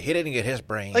didn't get his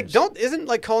brains. Like, isn't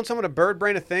like calling someone a bird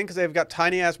brain a thing because they've got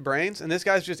tiny ass brains, and this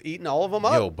guy's just eating all of them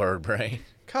up. Yo, bird brain.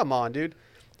 Come on, dude.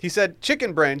 He said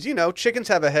chicken brains. You know, chickens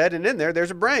have a head, and in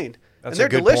there's a brain, That's and they're a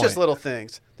good delicious point. little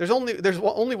things. There's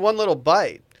only one little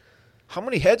bite. How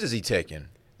many heads is he taking?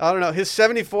 I don't know. His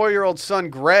 74-year-old son,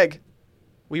 Greg.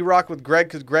 We rock with Greg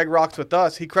because Greg rocks with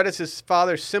us. He credits his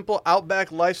father's simple outback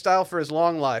lifestyle for his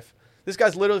long life. This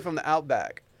guy's literally from the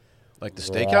outback. Like the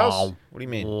steakhouse? What do you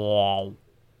mean?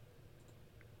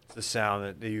 It's the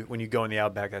sound that when you go in the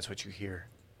outback, that's what you hear.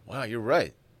 Wow, you're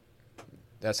right.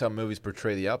 That's how movies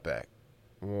portray the outback.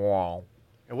 Wow.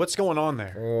 And what's going on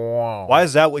there? Wow. Why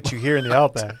is that what you hear in the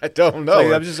outback? I don't know.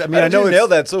 Like, I mean, I know you it's-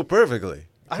 nailed that so perfectly.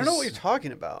 I don't know what you're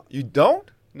talking about. You don't?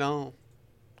 No.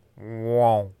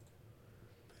 Wow.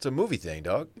 It's a movie thing,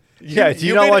 dog. Yeah, do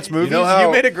you not made watch a- movies? You know how-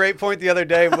 You made a great point the other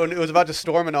day when it was about to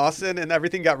storm in Austin and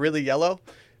everything got really yellow.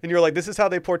 And you were like, this is how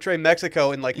they portray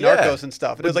Mexico in like Yeah. Narcos and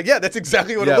stuff. And it was like, yeah, that's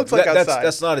exactly what it looks like that's, outside.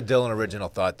 That's not a Dylan original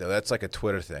thought, though. That's like a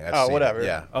Twitter thing. I've Oh, seen whatever. It.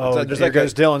 Yeah. Oh, There's there like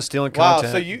goes Dylan stealing Wow,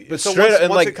 content. so you But so straight once, up- and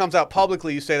once like- it comes out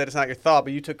publicly, you say that it's not your thought,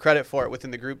 but you took credit for it within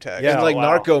the group text. Yeah. in like wow.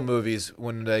 narco movies,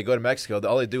 when they go to Mexico,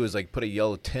 all they do is like put a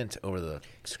yellow tint over the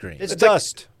screen. It's like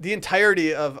dust. the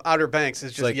entirety of Outer Banks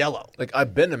is just like yellow. Like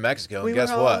I've been to Mexico, We and guess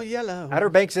were all what? yellow. Outer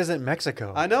Banks isn't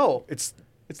Mexico. I know. It's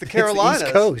It's the it's Carolinas. the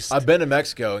East Coast. I've been to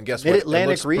Mexico, and guess what? Mid-Atlantic It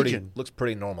looks pretty- region. Looks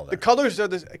pretty normal there. The colors are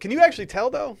this. Can you actually tell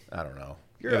though? I don't know.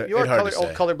 You're It- you're it hard a to old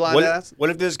say. colorblind what, ass. what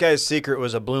if this guy's secret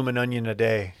was a bloomin' onion a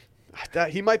day?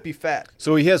 He might be fat.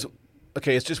 So he has.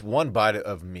 Okay, it's just one bite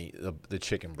of meat, the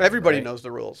chicken. Brain, Everybody right? knows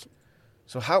the rules.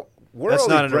 So how? Where That's are all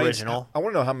not these an brains? original. I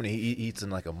want to know how many he eats in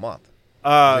like a month.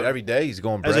 Is it every day he's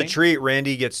going. As a brain? treat,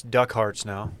 Randy gets duck hearts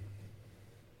now.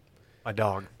 My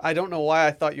dog. I don't know why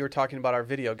I thought you were talking about our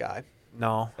video guy.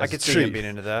 No, I That's could a see him treat. being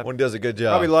into that. One does a good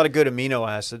job. Probably a lot of good amino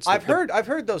acids. I've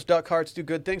heard those duck hearts do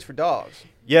good things for dogs.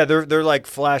 Yeah, they're like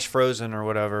flash frozen or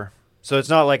whatever. So it's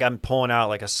not like I'm pulling out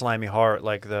like a slimy heart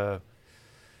like the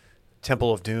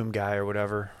Temple of Doom guy or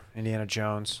whatever, Indiana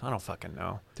Jones. I don't fucking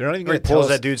know. They're not even Where going he to tell pulls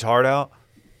us. that dude's heart out.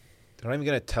 They're not even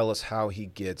going to tell us how he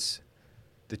gets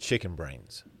the chicken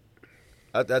brains.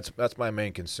 That's my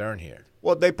main concern here.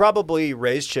 Well, they probably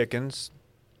raise chickens,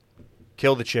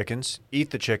 kill the chickens, eat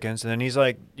the chickens, and then he's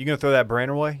like, "You gonna throw that brain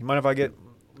away? You mind if let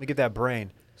me get that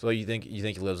brain?" So you think he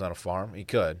lives on a farm? He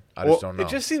could. I Well, just don't know. It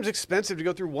just seems expensive to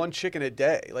go through one chicken a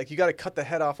day. Like you got to cut the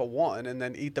head off of one and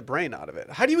then eat the brain out of it.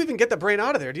 How do you even get the brain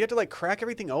out of there? Do you have to like crack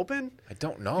everything open? I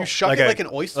don't know. You shuck it like an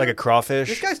oyster? like a crawfish.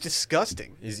 This guy's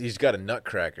disgusting. He's got a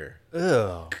nutcracker.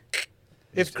 Ugh.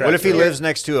 What if he Cracker. lives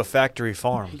next to a factory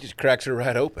farm? He just cracks it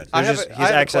right open. I have He a- has I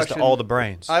have a access to question. all the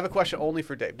brains. I have a question only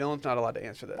for Dave. Dylan's not allowed to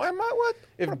answer this. Why am I what?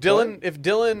 If What a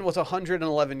Dylan was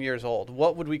 111 years old,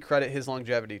 what would we credit his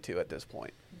longevity to at this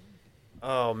point?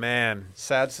 Oh man.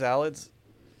 Sad salads?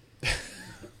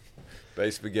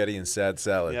 Baked spaghetti and sad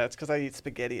salad. Yeah, it's because I eat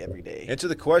spaghetti every day. Answer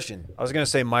the question. I was gonna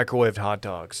say microwaved hot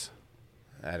dogs.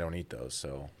 I don't eat those,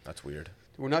 so that's weird.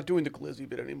 We're not doing the glizzy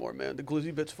bit anymore, man. The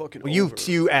glizzy bit's fucking Well, over.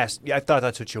 you asked. Yeah, I thought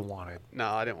that's what you wanted. No,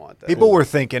 I didn't want that. People were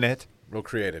thinking it. Real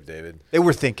creative, David. They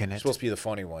were thinking You're it. supposed to be the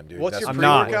funny one, dude. What's That's your I'm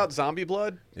not. pre-workout? Zombie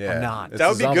blood? Yeah, I'm not. it's That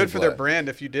would the be zombie good for their blood. brand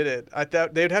if you did it. I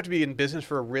thought they'd have to be in business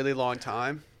for a really long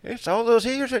time. It's all those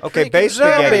ears. Okay, base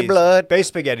spaghetti. Base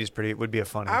spaghetti's pretty. Would be a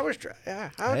funny. I was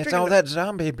It's drinking all that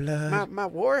zombie blood. my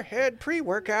Warhead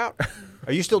pre-workout.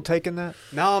 Are you still taking that?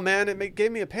 No, man,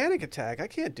 gave me a panic attack. I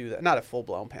can't do that. Not a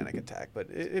full-blown panic attack, but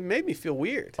it made me feel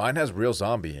weird. Mine has real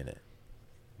zombie in it,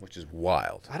 which is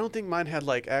wild. I don't think mine had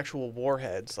like actual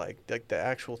warheads, like the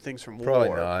actual things from Probably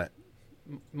war. not.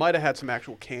 Might have had some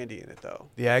actual candy in it though.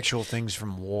 The actual things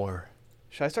from war.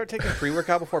 Should I start taking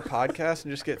pre-workout before podcasts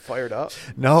and just get fired up?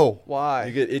 No, Why?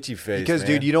 You get itchy face, because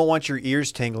man. dude, you don't want your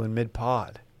ears tingling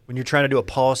mid-pod when you're trying to do a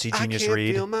policy genius I can't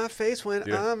read. feel my face when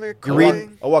Dude, I'm I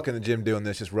recording. walk in the gym doing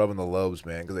this, just rubbing the lobes,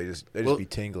 man, because they just Well, be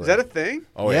tingling. Is that a thing?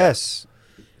 Oh yeah. Yes,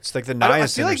 it's like the I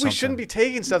niacin feel or like we something. shouldn't be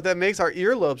taking stuff that makes our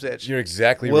earlobes itch. You're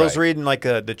exactly Will's right. reading like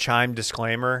the chime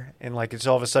disclaimer, and like it's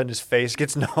all of a sudden his face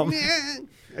gets numb.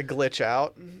 I glitch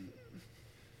out.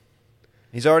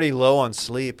 He's already low on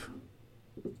sleep.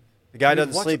 The guy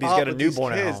doesn't What's sleep. He's up got a with these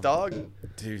newborn at kids, home. dog.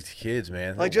 Dude, kids,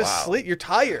 man. Like Oh, just wow. sleep. You're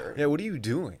tired. Yeah, what are you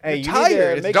doing? Hey, You're you need to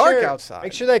tired. It's make dark sure- outside.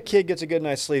 Make sure that kid gets a good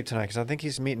night's sleep tonight, because I think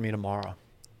he's meeting me tomorrow.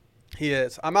 He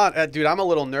is. I'm out. Dude, I'm a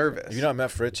little nervous. Have you not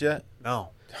met Fritz yet? No,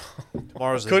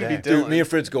 tomorrow's the Could be day. Dylan. Dude, me and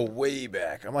Fritz go way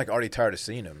back. I'm like already tired of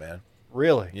seeing him, man.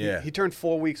 Really? Yeah. He turned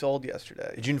 4 weeks old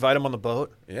yesterday. Did you invite him on the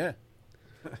boat? Yeah.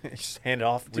 Just hand it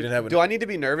off. We didn't have Do I need to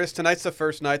be nervous? Tonight's the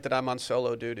first night that I'm on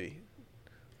solo duty.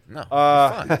 No.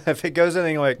 Fine. If it goes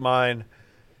anything like mine,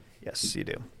 yes, you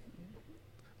do.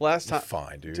 Last You're time,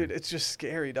 fine, dude. dude, it's just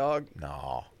scary, dog.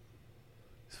 No.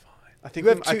 It's fine. I think You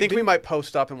have I two- think we didn't- might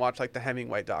post up and watch like the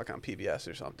Hemingway doc on PBS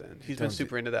or something. He's been Don't do-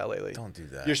 super into that lately. Don't do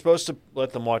that. You're supposed to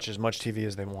let them watch as much TV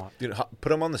as they want. Dude,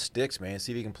 put him on the sticks, man.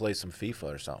 See if he can play some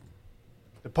FIFA or something.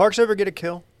 Did Parks ever get a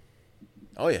kill?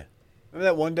 Oh yeah. Remember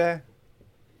that one day?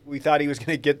 We thought he was going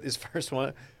to get his first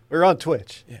one. We were on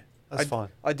Twitch. Yeah. That's fun.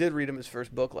 I did read him his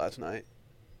first book last night.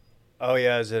 Oh,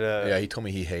 yeah. Is it a. Yeah, he told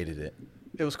me he hated it.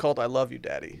 It was called "I Love You,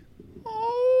 Daddy."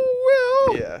 Oh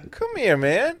well. Yeah. Come here,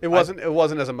 man. It wasn't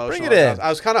as emotional. Bring it as in. I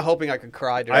was kind of hoping I could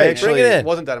cry during I it. actually- Bring it in. It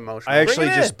wasn't that emotional. I actually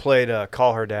it just in. played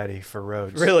Call Her Daddy for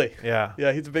Rhodes. Really? Yeah.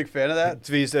 Yeah, he's a big fan of that.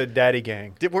 He's a daddy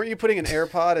gang. Weren't you putting an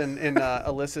AirPod in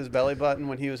Alyssa's belly button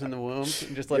when he was in the womb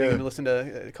and just letting Yeah. him listen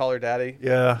to Call Her Daddy?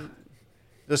 Yeah.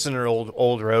 Listen to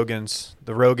old Rogans.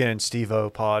 The Rogan and Steve-O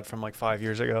pod from like 5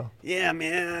 years ago. Yeah,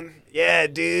 man. Yeah,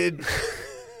 dude.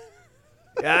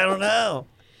 I don't know.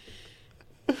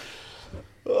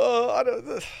 I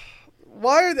don't.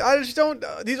 Why are I just don't?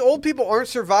 These old people aren't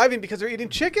surviving because they're eating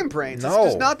chicken brains. It's No.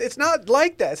 just not. It's not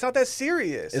like that. It's not that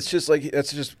serious. It's just like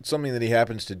that's just something that he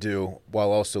happens to do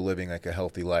while also living like a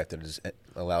healthy life that has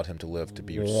allowed him to live to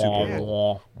be super.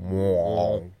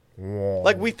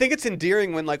 like we think it's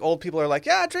endearing when like old people are like,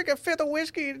 "Yeah, I drink a fifth of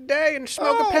whiskey a day and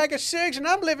smoke a pack of cigs and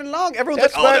I'm living long." Everyone's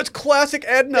That's like, "Oh, my- that's classic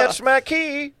Edna. That's my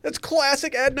key. That's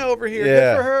classic Edna over here.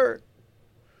 Yeah. Good for her."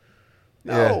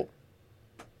 No,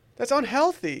 Yeah. that's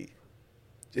unhealthy.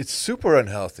 It's super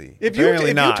unhealthy. If you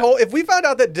Apparently not. if we found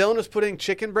out that Dylan was putting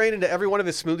chicken brain into every one of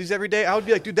his smoothies every day, I would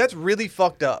be like, dude, that's really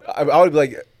fucked up. I would be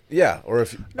like, yeah, or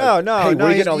if No, like, no, Hey, no, where are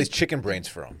you he's- getting all these he's- chicken brains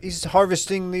from? He's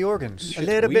harvesting the organs. A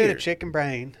little bit of weird. chicken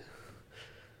brain.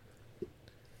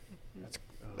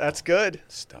 That's good.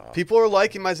 Stop. People are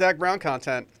liking my Zach Brown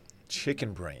content.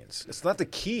 Chicken brains. It's not the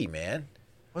key, man.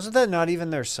 Wasn't that not even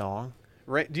their song?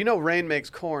 Do you know rain makes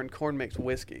corn, corn makes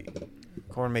whiskey?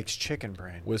 Corn makes chicken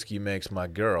brain. Whiskey makes my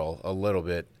girl a little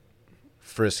bit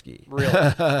frisky. Really?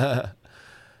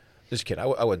 Just kidding.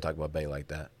 I wouldn't talk about Bay like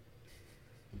that.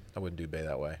 I wouldn't do Bay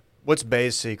that way. What's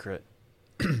Bay's secret?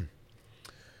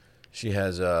 She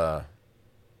has I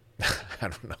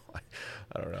don't know.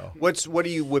 I don't know. What are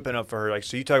you whipping up for her? Like,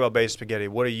 so you talk about Bay's spaghetti.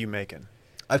 What are you making?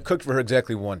 I've cooked for her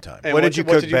exactly one time. And What did you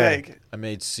what cook, did you Bay? make? I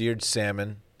made seared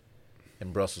salmon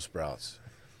and Brussels sprouts.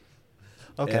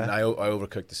 Okay. And I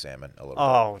overcooked the salmon a little bit.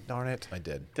 Oh, darn it. I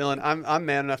did. Dylan, I'm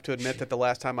man enough to admit that the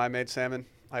last time I made salmon,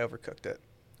 I overcooked it.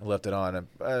 I left it on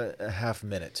a half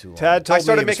minute too long. Tad told I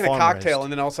started me it was making a farm cocktail, raised.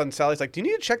 and then all of a sudden Sally's like, "Do you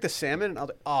need to check the salmon?" And I was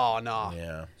like, "Oh no."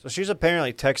 Yeah. So she's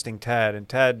apparently texting Tad, and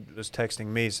Tad was texting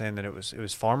me saying that it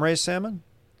was farm raised salmon.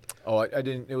 Oh, I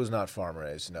didn't. It was not farm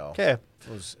raised. No. Okay. It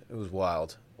was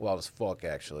wild. Wild as fuck,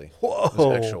 actually. Whoa. It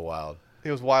was extra wild.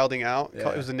 It was wilding out. Yeah.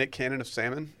 It was the Nick Cannon of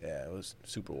salmon. Yeah, it was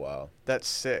super wild. That's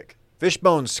sick. Fish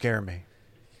bones scare me.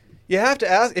 You have to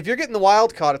ask if you're getting the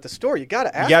wild caught at the store. You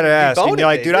gotta ask. You gotta ask. Debone And it, you're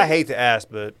like, dude, baby. I hate to ask,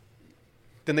 but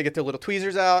Then they get their little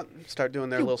tweezers out, start doing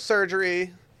their little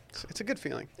surgery. It's a good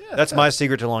feeling. Yeah, that's my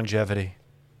secret to longevity.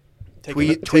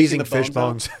 Taking Tweezing the fish out.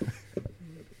 bones.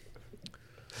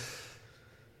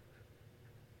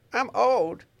 I'm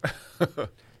old.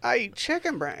 I eat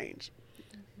chicken brains.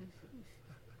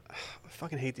 I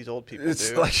fucking hate these old people, It's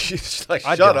dude. like she's like,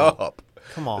 I shut don't. up.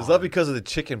 Come on. It's not because of the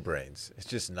chicken brains. It's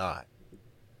just not.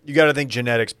 You got to think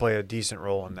genetics play a decent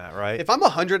role in that, right? If I'm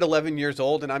 111 years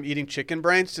old and I'm eating chicken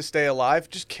brains to stay alive,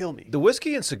 just kill me. The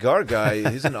whiskey and cigar guy,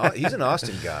 he's an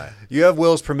Austin guy. You have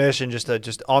Will's permission just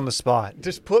on the spot.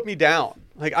 Just put me down.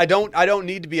 Like I don't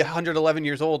need to be 111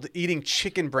 years old eating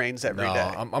chicken brains every No,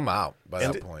 day. I'm out by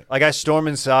that point. Like I storm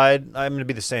inside. I'm going to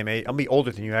be the same age. I'll be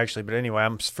older than you actually, but anyway,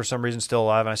 I'm for some reason still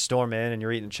alive. And I storm in, and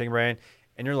you're eating chicken brain,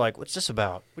 and you're like, "What's this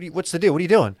about? What's the deal? What are you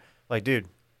doing?" Like, dude,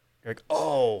 you're like,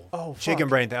 "Oh, chicken fuck.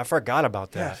 brain thing. I forgot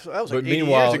about yeah, that." so that was But like 80 years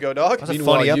meanwhile- ago, dog. That's a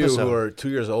Meanwhile, funny you episode. who are 2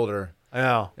 years older, I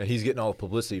know. and he's getting all the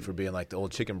publicity for being like the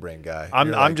old chicken brain guy. I'm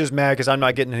You're like, just mad because I'm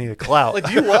not getting any of the clout. Like,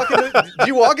 do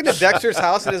you walk into Dexter's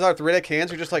house and his arthritic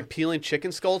hands are just like peeling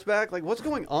chicken skulls back? Like, what's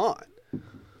going on?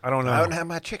 I don't know. I haven't had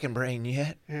my chicken brain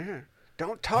yet. Yeah.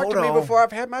 Don't talk Hold to me on. before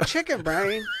I've had my chicken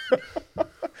brain.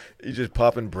 He's just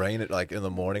popping brain at like in the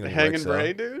morning when he Hanging wakes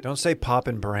brain, up. dude. Don't say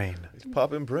popping brain. He's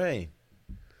popping brain.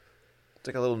 It's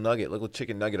like a little nugget, little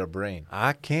chicken nugget of brain.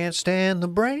 I can't stand the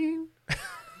brain.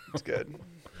 It's good.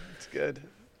 It's good.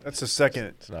 That's the second.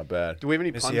 It's not bad. Do we have any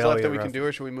Missy puns left Elliott that we can reference. do,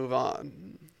 or should we move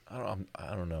on? I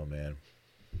don't know, man.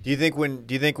 Do you think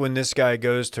when this guy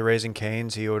goes to Raising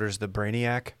Cane's, he orders the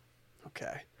Brainiac?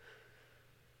 Okay.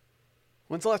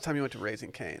 When's the last time you went to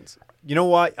Raising Cane's? You know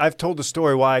why? I've told the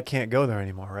story why I can't go there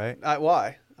anymore, right?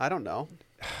 Why? I don't know.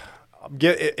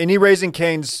 Get any Raising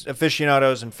Cane's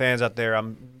aficionados and fans out there,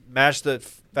 mash the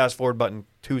fast forward button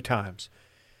 2 times.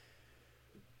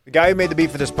 The guy who made the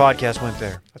beat for this podcast went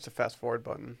there, That's a fast forward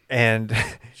button. and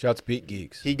Shouts Pete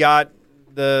Geeks. he got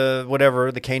the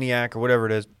Caniac or whatever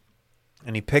it is,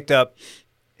 and he picked up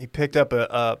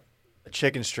a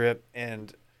chicken strip,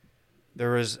 and there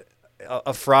was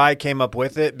a fry came up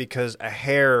with it because a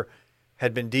hair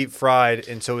had been deep fried,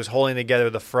 and so it was holding together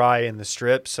the fry and the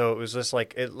strip. So it was just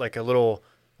like a little,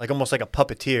 like almost like a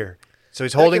puppeteer. So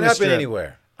he's holding that the can happen strip.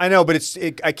 anywhere. I know, but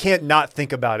I can't not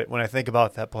think about it when I think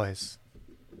about that place.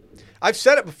 I've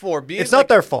said it before. It's not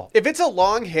their fault. If it's a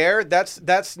long hair,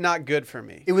 that's not good for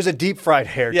me. It was a deep fried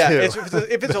hair Yeah, too.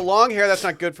 if it's a long hair, that's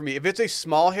not good for me. If it's a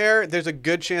small hair, there's a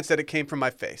good chance that it came from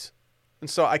my face, and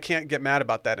so I can't get mad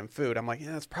about that in food. I'm like,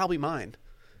 yeah, that's probably mine.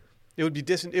 It would be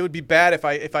It would be bad if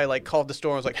I like called the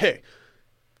store and was like, hey,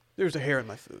 there's a hair in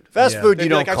my food. Fast Yeah. food, They'd you be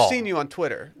don't like, call. I've seen you on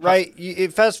Twitter. Right?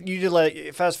 Fast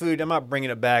food. I'm not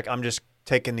bringing it back. I'm just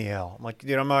taking the L. I'm like,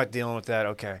 dude, I'm not dealing with that.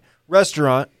 Okay.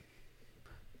 Restaurant,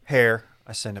 hair.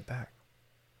 I send it back.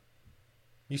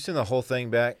 You send the whole thing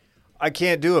back. I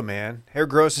can't do it, man. Hair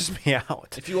grosses me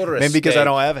out. If you order a maybe because I steak-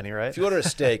 don't have any, right? If you order a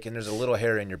steak and there's a little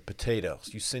hair in your potatoes,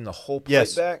 you send the whole plate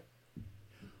Yes. back.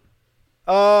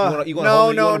 You want no,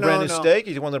 a no, brand new no. steak?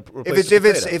 Or you want to If replace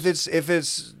if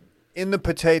it's in the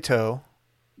potato,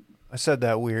 I said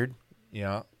that weird.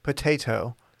 yeah,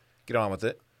 Potato. get on with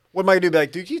it. What am I gonna do? Be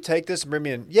like, dude, can you take this and bring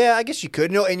me in? Yeah, I guess you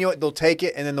could. No, and you know what? They'll take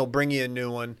it and then they'll bring you a new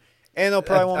one, and they'll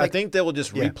probably I think they will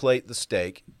just Yeah. replate the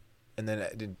steak and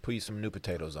then put you some new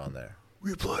potatoes on there.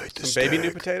 replate the Some baby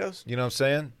new potatoes. You know what I'm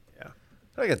saying? Yeah.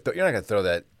 You're not gonna throw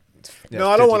that. No,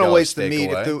 I don't want to $50 waste the steak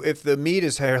meat. away. If the meat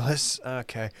is hairless,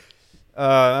 okay.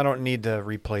 I don't need to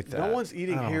replate that. No one's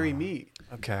eating I don't hairy know. meat.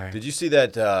 Okay. Did you see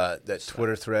that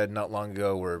Twitter thread not long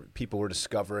ago where people were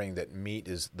discovering that meat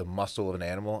is the muscle of an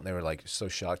animal, and they were like so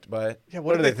shocked by it? Yeah,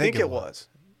 what did they think it was?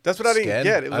 That's what I didn't Skin?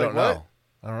 get. It was I like, don't what? know.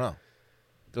 I don't know.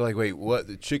 They're like, wait, what?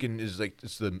 The chicken is like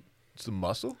it's the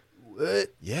muscle?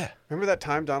 What? Yeah. Remember that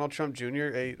time Donald Trump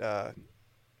Jr. ate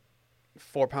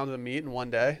 4 pounds of meat in one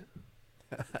day?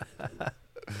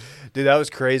 Dude, that was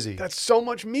crazy. That's so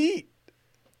much meat.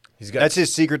 That's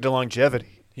his secret to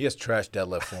longevity. He has trash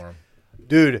deadlift for him.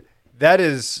 Dude, that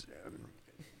is.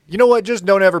 You know what? Just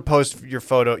don't ever post your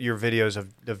videos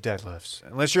of deadlifts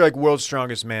unless you're like world's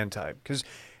strongest man type, because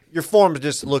your form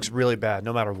just looks really bad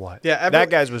no matter what. Yeah, that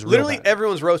guy's was real literally bad.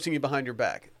 everyone's roasting you behind your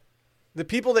back. The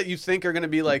people that you think are going to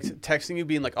be like texting you,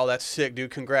 being like, "Oh, that's sick,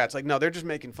 dude! Congrats!" Like, no, they're just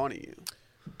making fun of you.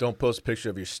 Don't post a picture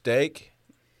of your steak,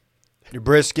 Your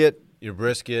brisket, your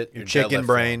chicken deadlift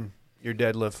brain, your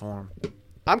deadlift form.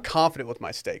 I'm confident with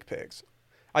my steak pigs.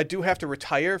 I do have to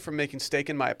retire from making steak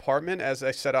in my apartment, as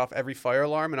I set off every fire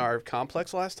alarm in our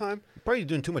complex last time. You're probably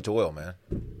doing too much oil, man.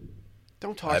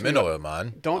 Don't talk. I'm to in me oil,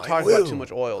 man. Don't talk about too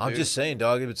much oil. I'm dude. just saying,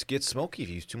 dog. It gets smoky if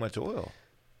you use too much oil.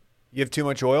 You have too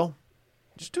much oil?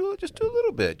 Just do a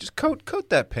little bit. Just coat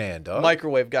that pan, dog.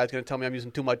 Microwave guy's gonna tell me I'm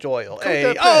using too much oil. Coat Hey,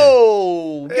 that pan.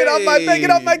 oh, get Hey.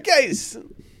 off my case.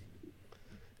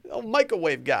 Oh,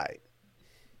 microwave guy.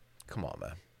 Come on,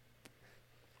 man.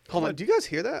 Hold on. Do you guys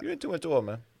hear that? You're in too much oil,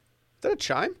 man. Is that a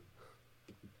chime?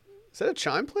 Is that a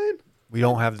chime playing? We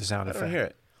don't have the sound I effect. don't hear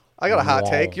it. I got a hot Wow.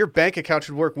 take. Your bank account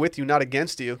should work with you, not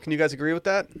against you. Can you guys agree with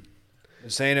that? Been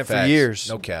saying it for Facts. years.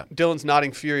 No cap. Dylan's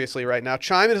nodding furiously right now.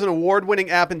 Chime is an award-winning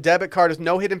app, and debit card has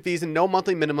no hidden fees and no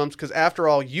monthly minimums because, after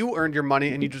all, you earned your money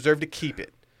and you deserve to keep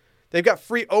it. They've got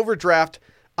free overdraft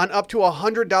on up to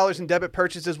 $100 in debit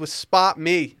purchases with Spot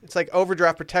Me. It's like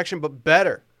overdraft protection, but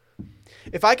better.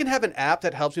 If I can have an app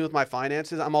that helps me with my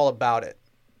finances, I'm all about it.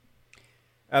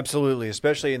 Absolutely,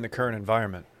 especially in the current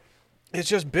environment. It's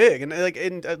just big, and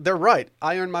they're right.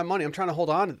 I earn my money. I'm trying to hold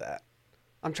on to that.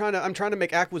 I'm trying to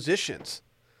make acquisitions.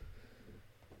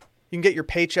 You can get your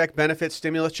paycheck, benefits,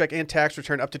 stimulus check, and tax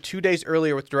return up to 2 days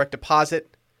earlier with direct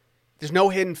deposit. There's no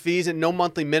hidden fees and no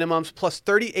monthly minimums, plus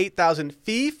 38,000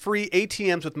 fee-free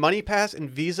ATMs with MoneyPass and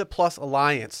Visa Plus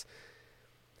Alliance.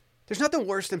 There's nothing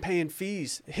worse than paying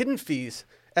fees, hidden fees,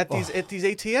 at these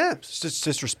ATMs. It's just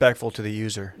disrespectful to the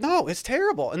user. No, it's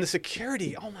terrible. And the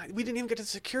security. Oh my, we didn't even get to the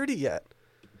security yet.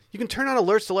 You can turn on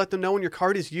alerts to let them know when your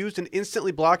card is used and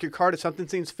instantly block your card if something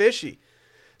seems fishy.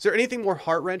 Is there anything more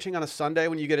heart-wrenching on a Sunday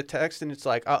when you get a text and it's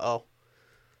like, uh-oh,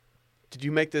 did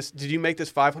you make this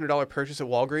 $500 purchase at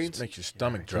Walgreens? Makes your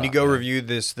stomach drop. When you go man. review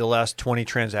the last 20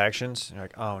 transactions, you're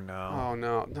like, oh no. Oh,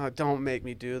 no, don't make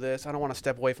me do this. I don't want to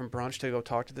step away from brunch to go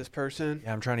talk to this person.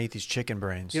 Yeah, I'm trying to eat these chicken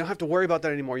brains. You don't have to worry about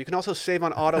that anymore. You can also save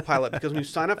on autopilot because when you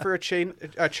sign up for a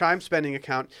Chime spending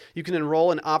account, you can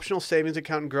enroll an optional savings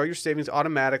account and grow your savings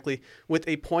automatically with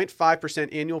a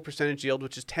 0.5% annual percentage yield,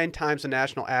 which is 10 times the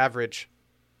national average.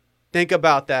 Think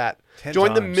about that. 10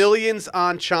 Join the times. millions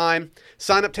on Chime.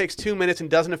 Sign up takes 2 minutes and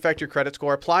doesn't affect your credit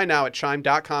score. Apply now at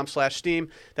chime.com/steam.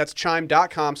 That's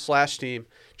chime.com/steam.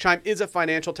 Chime is a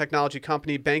financial technology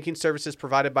company. Banking services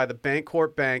provided by the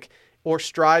Bancorp Bank or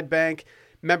Stride Bank.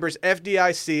 Members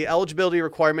FDIC. Eligibility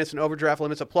requirements and overdraft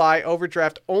limits apply.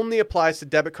 Overdraft only applies to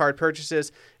debit card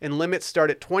purchases, and limits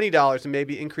start at $20 and may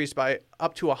be increased by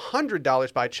up to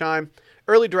 $100 by Chime.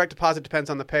 Early direct deposit depends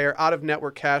on the payer.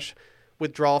 Out-of-network cash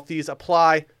withdrawal fees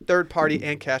apply. Third-party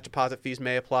and cash deposit fees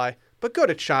may apply. But go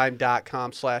to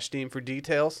chime.com/steam for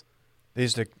details.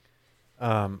 These the,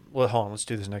 well, hold on. Let's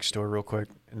do this next story real quick,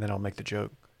 and then I'll make the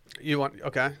joke. You want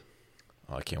okay?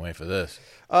 Oh, I can't wait for this.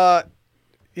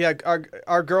 Yeah,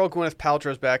 our girl Gwyneth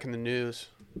Paltrow's back in the news.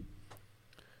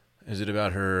 Is it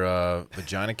about her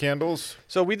vagina candles?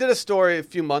 So we did a story a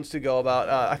few months ago about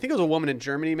I think it was a woman in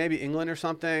Germany, maybe England or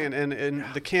something, and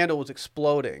the candle was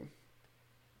exploding.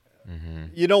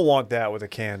 You don't want that with a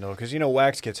candle because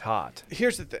wax gets hot.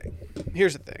 Here's the thing.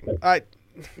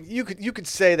 You could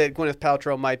say that Gwyneth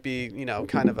Paltrow might be,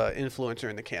 kind of an influencer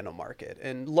in the candle market.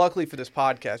 And luckily for this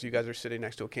podcast, you guys are sitting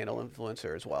next to a candle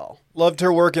influencer as well. Loved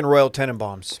her work in Royal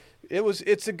Tenenbaums.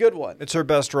 It's a good one. It's her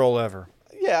best role ever.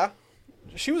 Yeah.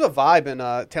 She was a vibe in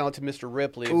Talented Mr.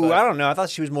 Ripley. Ooh, but I don't know. I thought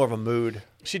she was more of a mood.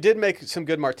 she did make some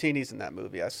good martinis in that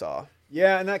movie I saw.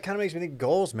 Yeah, and that kind of makes me think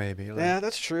goals maybe. Yeah,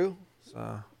 that's true.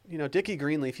 Dickie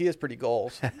Greenleaf, he has pretty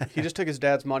goals. He just took his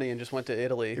dad's money and just went to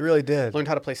Italy. He really did. Learned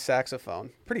how to play saxophone.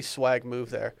 Pretty swag move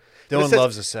there. Dylan It says,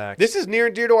 loves a sax. This is near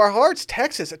and dear to our hearts.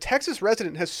 Texas. A Texas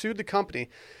resident has sued the company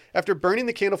after burning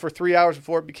the candle for 3 hours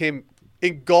before it became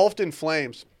engulfed in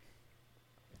flames.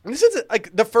 And this is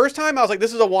like the first time I was like,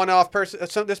 this is a one-off person.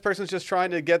 This person's just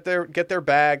trying to get their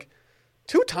bag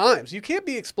 2 times. You can't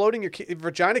be exploding your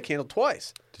vagina candle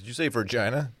twice. Did you say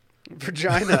Virginia?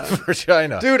 Vagina.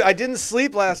 Virginia. Dude, I didn't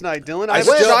sleep last night, Dylan. I have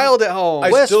still- a child at home. I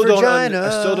West still Virginia. I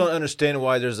still don't understand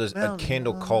why there's a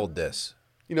candle called this.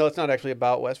 You know, it's not actually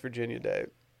about West Virginia Day.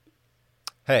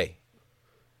 Hey,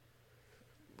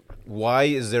 why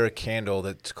is there a candle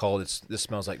that's called "This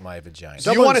smells like my vagina"?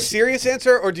 Do you want a serious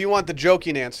answer or do you want the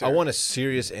joking answer? I want a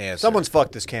serious answer. Someone's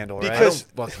fucked this candle, right? Because-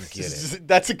 I don't fucking get it.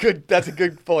 That's a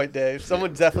good point, Dave.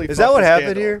 Someone definitely. Is that fucked what this happened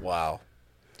candle. here? Wow.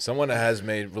 Someone has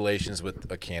made relations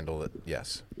with a candle that,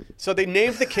 yes. So they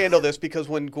named the candle this because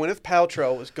when Gwyneth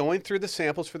Paltrow was going through the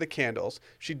samples for the candles,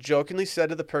 she jokingly said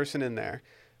to the person in there,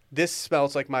 "This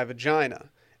smells like my vagina."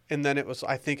 And then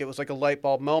I think it was like a light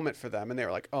bulb moment for them, and they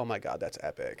were like, "Oh my god, that's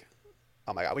epic!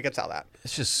 Oh my god, we can sell that.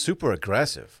 It's just super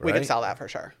aggressive, right? We can sell that for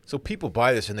sure." So people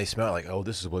buy this and they smell it like, oh,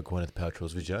 this is what Gwyneth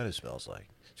Paltrow's vagina smells like.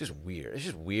 It's just weird. It's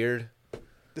just weird.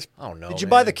 I don't know. Did you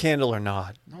man. buy the candle or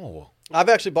not? No. I've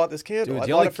actually bought this candle. Dude, I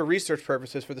the bought only- it for research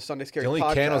purposes for the Sunday Scary The only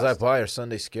podcast. candles I buy are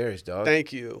Sunday Scaries, dog.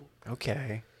 Thank you.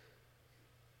 Okay.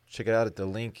 Check it out at the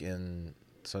link in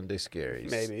Sunday Scaries.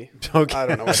 Maybe. Okay. I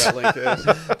don't know what that link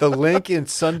is. The link in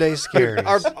Sunday Scaries.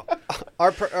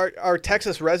 Our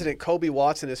Texas resident Kobe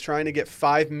Watson is trying to get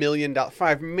 $5 million.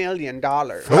 $5 million.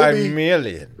 $5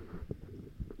 million.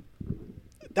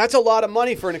 That's a lot of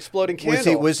money for an exploding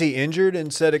candle. Was he injured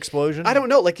in said explosion? I don't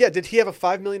know. Like, yeah, did he have a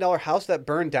 $5 million house that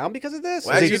burned down because of this?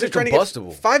 Wax Or is he isn't just trying to get-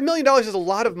 combustible. $5 million is a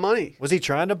lot of money. Was he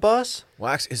trying to bust?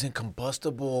 Wax isn't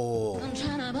combustible.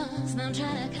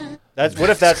 That's what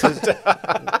if that's his,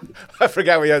 I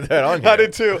forgot we had that on here. I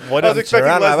did too. What I was if expecting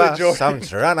Leslie Jordan. I'm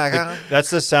Tyranabas. that's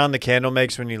the sound the candle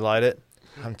makes when you light it.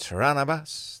 I'm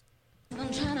Tyranabas.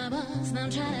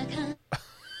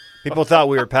 People thought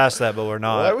we were past that, but we're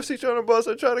not. Why was he trying to bust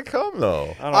and trying to come,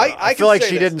 though? I don't know. I I can feel like say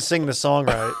she this. didn't sing the song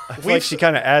right. I feel like she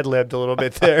kind of ad-libbed a little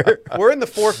bit there. We're in the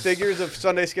 4 figures of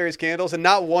Sunday Scaries candles, and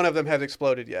not one of them has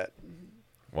exploded yet.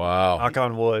 Wow. Knock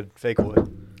on wood, fake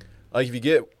wood. Like, if you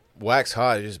get wax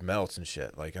hot, it just melts and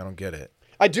shit. Like, I don't get it.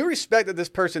 I do respect that this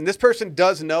person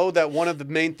does know that one of the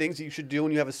main things that you should do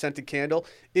when you have a scented candle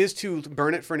is to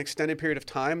burn it for an extended period of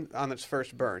time on its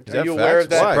first burn. Is Are that you aware facts? of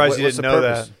that? Why? Surprised you What's didn't the know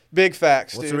purpose? that. Big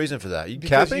facts, What's dude. the reason for that? You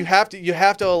Because capping? you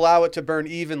have to allow it to burn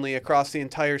evenly across the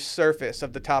entire surface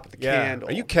of the top of the Yeah. candle.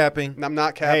 Are you capping? I'm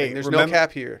not capping. Hey, There's remember- no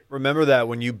cap here. Remember that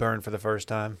when you burned for the first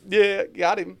time. Yeah,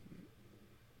 got him.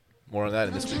 More on that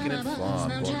in This Weekend in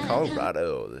Fun. Going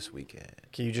Colorado this weekend.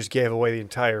 Okay, you just gave away the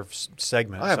entire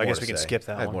segment, I have so I more guess to we can say. skip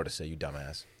that I have one. more to say, you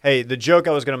dumbass. Hey, the joke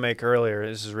I was going to make earlier,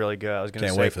 this is really good. I was going to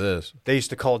Can't say wait for this. they used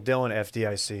to call Dylan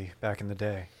FDIC back in the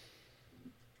day.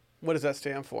 What does that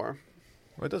stand for?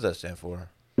 What does that stand for?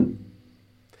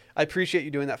 I appreciate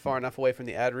you doing that far enough away from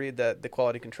the ad read that the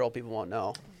quality control people won't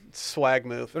know. It's a swag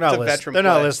move. They're not, it's a veteran they're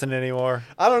not play. listening anymore.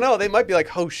 I don't know. They might be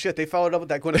like, oh shit, they followed up with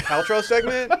that Gwyneth Paltrow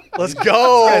segment. Let's go.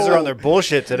 These guys are on their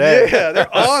bullshit today. Yeah,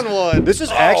 they're on one. This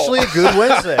is actually a good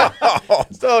Wednesday.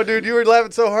 So, dude, you were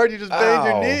laughing so hard you just banged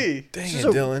your Ow. knee. Dang This it, is a-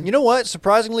 Dylan. You know what?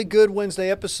 Surprisingly good Wednesday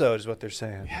episode is what they're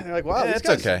saying. And they're like, wow, Yeah, these it's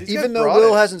guys, okay. these guys Even though brought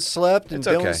Will it. hasn't slept and It's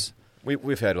okay. Dylan's...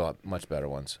 We've had much better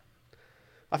ones.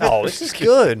 Oh, this is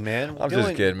good, man. I'm Dylan,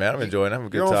 just kidding, man. I'm enjoying it. I'm having a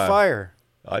good You're on time. fire.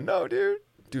 I know, dude.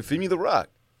 Dude, feed me the rock.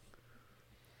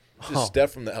 Just Oh. step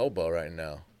from the elbow right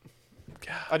now.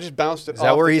 I just bounced it Is that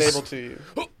off where the he's- table to you.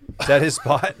 Is that his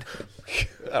spot?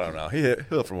 I don't know. He'll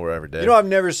hit from wherever day. You know, I've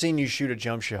never seen you shoot a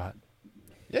jump shot.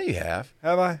 Yeah, you have.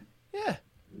 Have I? Yeah.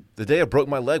 The day I broke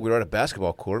my leg, we were at a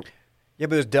basketball court. Yeah,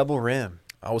 but it was double rim.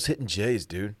 I was hitting Jays,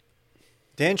 dude.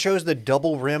 Dan chose the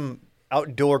double rim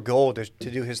outdoor goal to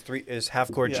do his half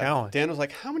court Yeah. challenge. Dan was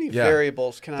like, how many Yeah.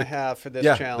 variables can I have for this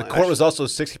Yeah, challenge? the court was also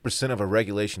 60% of a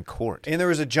regulation court. And there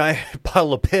was a giant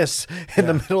pile of piss in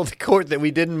the middle of the court that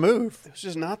we didn't move. It was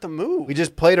just not the move. We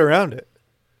just played around it.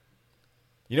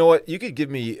 You know what? You could give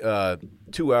me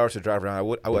 2 hours to drive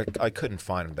around. I couldn't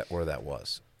find where that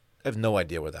was. I have no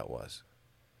idea where that was.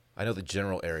 I know the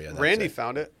general area. That's Randy it.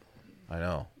 found it. I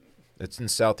know. It's in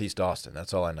southeast Austin.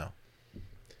 That's all I know.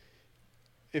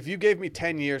 If you gave me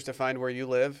 10 years to find where you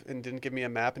live and didn't give me a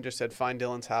map and just said, find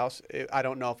Dylan's house, I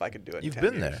don't know if I could do it. in You've 10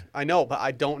 been years. there. I know, but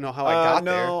I don't know how I got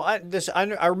there. No,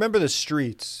 I remember the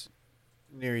streets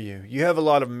near you. You have a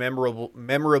lot of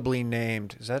memorably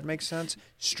named. Does that make sense?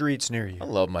 Streets near I you.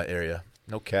 love my area.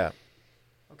 No cap.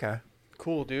 Okay.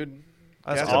 Cool, dude.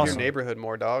 That's Gas up awesome. your neighborhood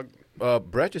more, dog.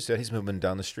 Brett just said he's moving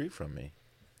down the street from me.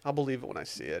 I'll believe it when I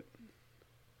see it.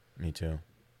 Me too.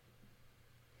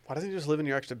 Why doesn't he just live in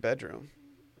your extra bedroom?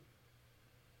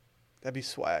 That'd be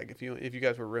swag if you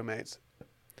guys were roommates.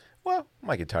 Well, I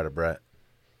might get tired of Brett.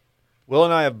 Will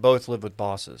and I have both lived with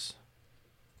bosses.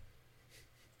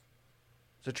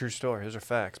 It's a true story. Those are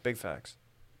facts. Big facts.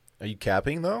 Are you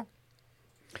capping though?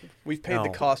 We've paid the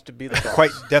No. cost to be the boss.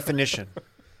 Quite definition.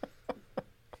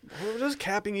 What does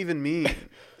capping even mean?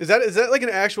 Is that like an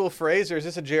actual phrase, or is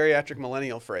this a geriatric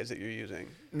millennial phrase that you're using?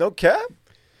 No cap.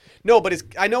 No, but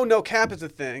I know no cap is a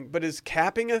thing, but is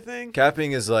capping a thing?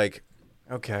 Capping is like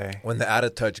Okay. when the out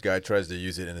of touch guy tries to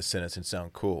use it in a sentence and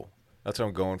sound cool. That's what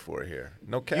I'm going for here.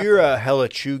 No cap. You're a hella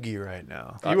chuggy right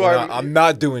now. You are. I'm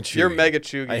not doing chuggy. You're mega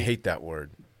chuggy. I hate that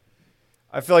word.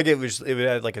 I feel like it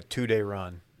had like a 2-day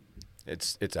run.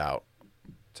 It's out.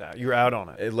 It's out. You're out on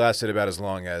it. It lasted about as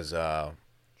long as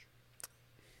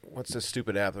what's the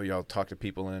stupid app that y'all talk to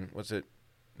people in? What's it?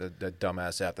 That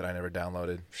dumbass app that I never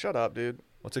downloaded. Shut up, dude.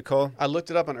 What's it called? I looked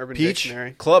it up on Urban Peach?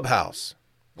 Dictionary. Clubhouse.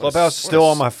 Clubhouse is What still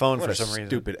a- on my phone what for a some reason.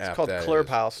 Stupid app. It's called that is.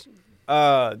 Clubhouse.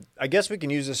 I guess we can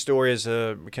use this story as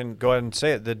we can go ahead and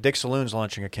say it. The Dick Saloon's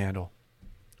launching a candle.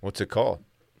 What's it called?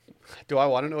 Do I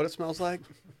want to know what it smells like?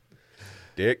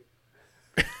 Dick.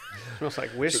 It smells like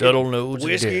whiskey. Subtle notes of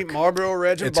Whiskey, dick. Marlboro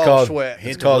Red, and It's ball called. sweat. It's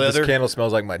Hint of called. This leather. candle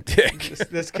smells like my dick.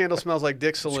 This candle smells like Dick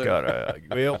It's Saloon. got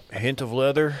a hint of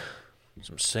leather,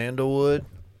 some sandalwood,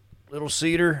 little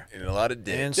cedar, and a lot of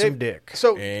dick. and Dave, some dick.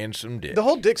 So And some dick. the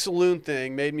whole Dick Saloon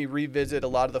thing made me revisit a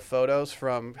lot of the photos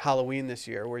from Halloween this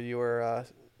year where you were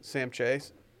Sam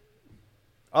Chase.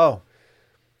 Oh,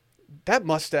 That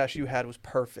mustache you had was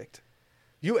perfect.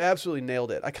 You absolutely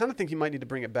nailed it. I kind of think you might need to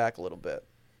bring it back a little bit.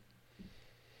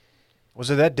 was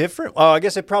it that different? Oh, I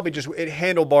guess it probably just it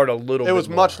handlebarred a little. It bit was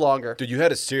more. much longer. Dude, you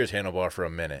had a serious handlebar for a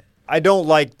minute. I don't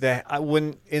like that.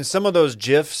 When in some of those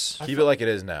gifs, Keep it like it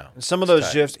is now. in some of It's those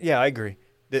tight. gifs, yeah, I agree.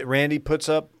 That Randy puts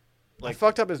up, I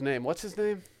fucked up his name. What's his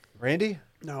name? Randy.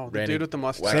 No, the Randy dude with the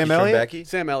mustache. Wacky Sam Elliott? Trebek?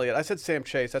 Sam Elliott. I said Sam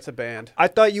Chase. That's a band. I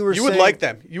thought you were. You would saying- like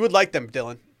them. You would like them,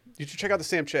 Dylan. You should check out the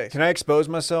Sam Chase. Can I expose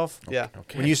myself? Yeah.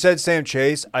 Okay. When you said Sam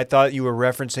Chase, I thought you were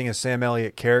referencing a Sam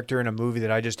Elliott character in a movie that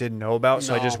I just didn't know about,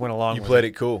 so I No. just went along You with played it.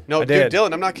 it cool. No, I dude, did.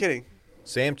 Dylan, I'm not kidding.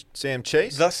 Sam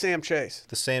Chase? The Sam Chase.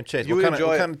 The Sam Chase. You what would kind, enjoy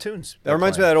what it. kind of tunes? That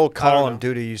reminds me of they're that old I don't Call of know.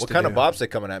 Duty used What to kind do. of bops they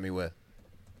coming at me with?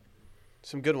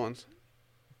 Some good ones.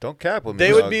 Don't cap with me.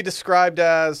 They would dog. be described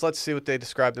as, let's see what they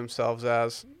describe themselves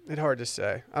as. It's hard to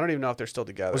say. I don't even know if they're still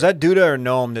together. Was that Duda or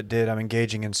Gnome that did I'm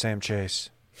engaging in Sam Chase?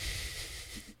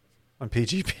 On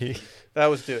PGP. That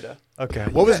was Duda. Okay.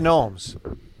 What was Gnome's?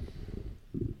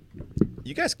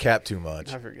 You guys cap too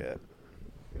much. I forget.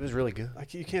 It was really good.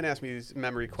 You can't ask me these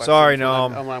memory questions. Sorry, when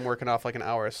I'm- Gnome. when I'm working off like an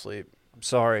hour of sleep. I'm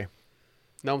sorry.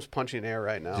 Gnome's punching air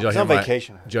right now. Did y'all It's hear on my-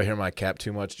 vacation. Did y'all hear my cap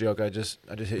too much joke? I just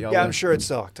hit y'all. Yeah, with? I'm sure it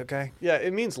sucked, okay? Yeah,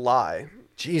 it means lie.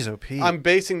 Jeez, OP. I'm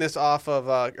basing this off of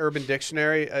Urban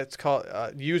Dictionary. It's called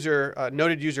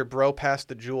noted user Bro Past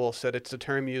the Jewel said it's a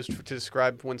term used to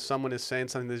describe when someone is saying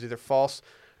something that is either false,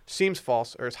 seems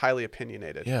false, or is highly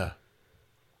opinionated. Yeah.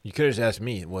 You could have just asked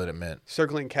me what it meant,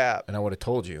 Circling cap. and I would have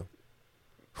told you.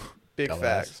 Big Dumbass.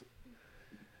 facts.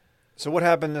 So what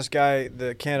happened? This guy,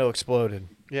 the candle exploded.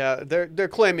 Yeah, they're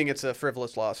claiming it's a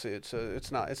frivolous lawsuit, so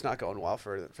it's not going well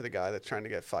for the guy that's trying to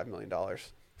get $5 million.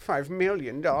 $5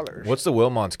 million. What's the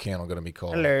Wilmont's candle going to be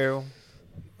called? Hello.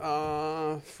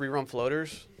 Free run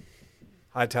floaters,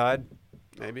 High Tide.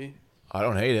 maybe. I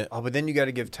don't hate it. Oh, but then you got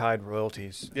to give Tide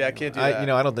royalties. Yeah, I can't do that.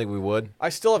 I don't think we would. I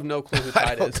still have no clue who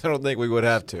I Tide is. don't think we would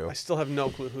have to. I still have no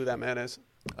clue who that man is.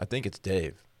 I think it's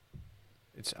Dave.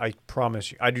 I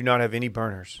promise you, I do not have any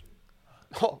burners.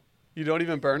 Oh, you don't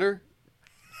even burn her?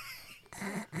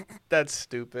 That's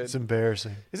stupid. It's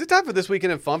embarrassing. Is it time for This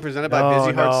Weekend in Fun presented by No,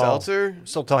 Vizzy Hard no. Seltzer? I'm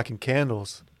still talking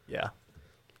candles. Yeah.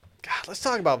 God, let's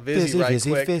talk about Vizzy right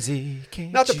quick. fizzy.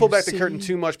 Not to pull back the curtain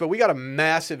too much, but we got a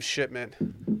massive shipment.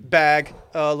 Bag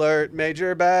alert,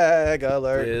 major bag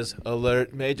alert. Viz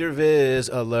alert, major Viz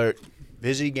alert.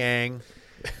 Vizzy gang.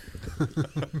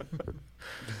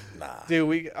 Dude,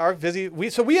 we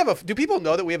have a. Do people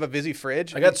know that we have a Vizzy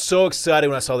fridge? I got so excited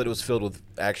when I saw that it was filled with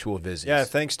actual Vizzies. Yeah,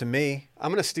 thanks to me.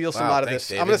 I'm gonna steal some Wow, out of thanks,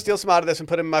 this. I'm gonna David. steal some out of this and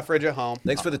put it in my fridge at home.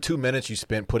 Thanks for the 2 minutes you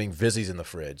spent putting Vizzies in the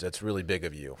fridge. That's really big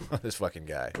of you. This fucking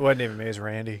guy. It wasn't even me, it was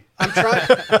Randy. I'm trying.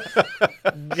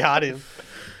 Got him.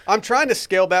 I'm trying to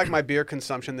scale back my beer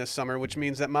consumption this summer, which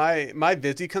means that my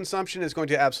Vizzy consumption is going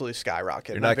to absolutely skyrocket.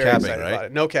 You're and not I'm very capping, excited right? about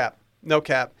it. No cap. No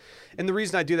cap. And the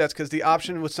reason I do that is because the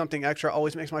option with something extra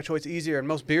always makes my choice easier. And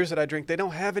most beers that I drink, they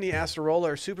don't have any acerola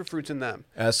or superfruits in them.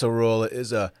 Acerola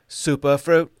is a super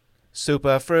fruit.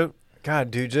 Super fruit. God,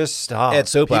 dude, just stop.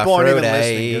 It's super People aren't even fruity.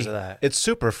 listening because of that. It's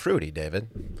super fruity, David.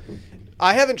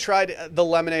 I haven't tried the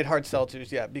lemonade hard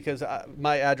seltzers yet because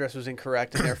my address was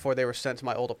incorrect and therefore they were sent to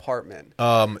my old apartment.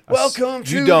 Welcome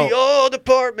you to don't- the old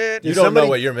apartment. You don't somebody- know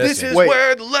what you're This missing. is Wait.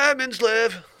 where the lemons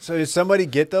live. So did somebody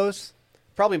get those?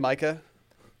 Probably Micah.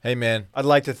 Hey, man. I'd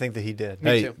like to think that he did. Me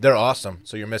Hey, too. they're awesome,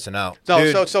 so you're missing out. No,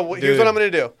 Dude, so here's dude. what I'm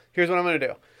going to do. Here's what I'm going to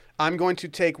do. I'm going to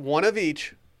take one of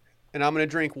each, and I'm going to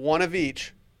drink one of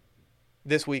each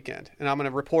this weekend, and I'm going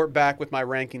to report back with my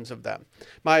rankings of them.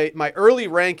 My early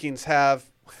rankings have,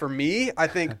 for me, I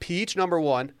think peach number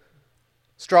 1,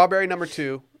 strawberry number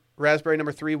 2, raspberry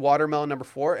number 3, watermelon number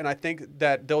 4, and I think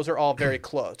that those are all very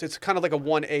close. It's kind of like a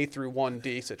 1A through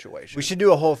 1D situation. We should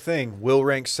do a whole thing. Will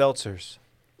rank seltzers.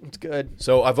 It's good.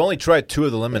 So I've only tried 2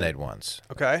 of the lemonade ones.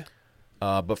 Okay.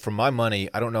 But for my money,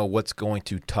 I don't know what's going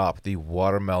to top the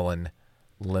watermelon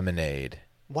lemonade.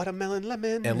 Watermelon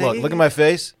lemonade. And look at my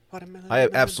face. Watermelon I am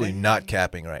lemonade. absolutely not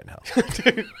capping right now.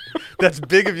 Dude, that's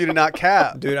big of you to not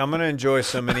cap. Dude, I'm going to enjoy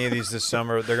so many of these this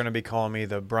summer. They're going to be calling me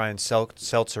the Brian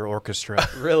Seltzer Orchestra.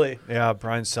 Really? Yeah,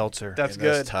 Brian Seltzer. That's And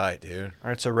good. That's tight, dude. All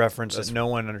right, it's a reference That's- that no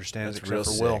one understands That's real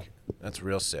except for sick. Will. That's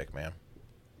real sick, man.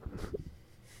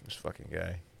 This fucking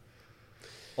guy.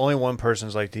 Only one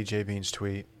person's like DJ Bean's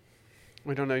tweet.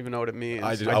 We don't even know what it means.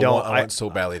 I, do, I I, don't- want, I I- want so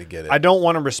badly to get it. I don't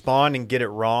want to respond and get it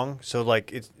wrong. So,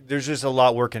 like, there's just a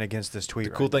lot working against this tweet.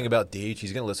 The cool thing about Deej,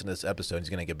 he's going to listen to this episode. He's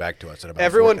going to get back to us in about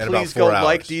Everyone, in about please go 4 hours.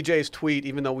 like DJ's tweet,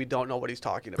 even though we don't know what he's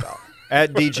talking about.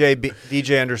 At DJ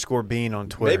 _Bean on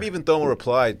Twitter. Maybe even throw him a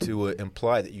reply to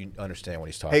imply that you understand what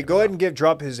he's talking about. Hey, go ahead and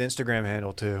drop his Instagram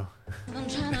handle too.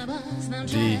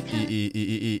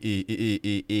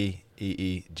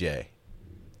 DEEEEEEEEEEJ.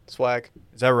 Swag.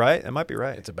 Is that right? That might be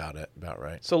right. It's about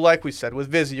right. So like we said, with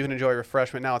Vizzy, you can enjoy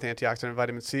refreshment now with antioxidant and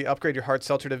vitamin C. Upgrade your hard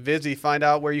seltzer to Vizzy. Find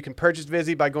out where you can purchase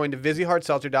Vizzy by going to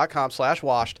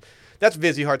VizzyHardSeltzer.com/washed. That's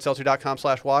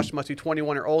VizzyHardSeltzer.com/washed. Must be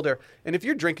 21 or older. And if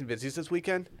you're drinking Vizzies this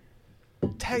weekend,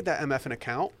 tag that MF in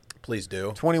account. Please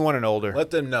do. 21 and older.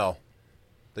 Let them know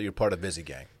that you're part of Vizzy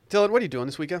Gang. Dylan, what are you doing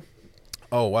this weekend?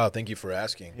 Oh, wow. Thank you for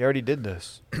asking. You already did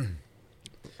this.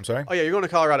 I'm sorry? Oh, yeah, you're going to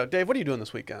Colorado. Dave, what are you doing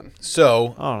this weekend?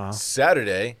 So, I don't know.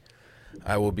 Saturday,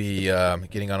 I will be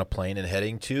getting on a plane and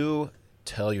heading to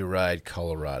Telluride,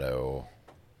 Colorado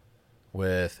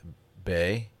with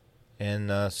Bay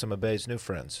and some of Bay's new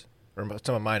friends, or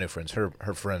some of my new friends, her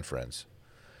friends.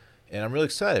 And I'm really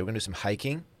excited. We're going to do some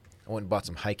hiking. I went and bought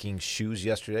some hiking shoes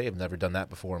yesterday. I've never done that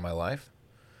before in my life.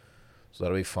 So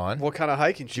that'll be fun. What kind of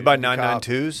hiking shoes? Did you buy did cop?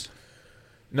 992s?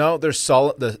 No, there's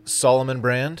the Solomon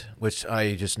brand, which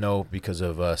I just know because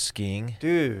of skiing.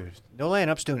 Dude, no laying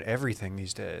up's doing everything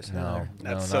these days. No,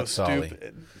 That's not so Solly.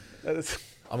 stupid. That is,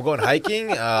 I'm going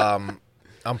hiking.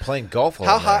 I'm playing golf. how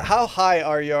along there. high? How high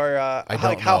are your?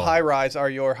 don't how know. high rise are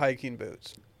your hiking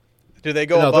boots? Do they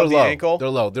go No, above the they're low. ankle? They're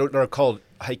low. They're called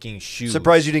hiking shoes.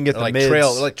 Surprised you didn't get They're the like mids. They're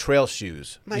like trail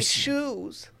shoes. My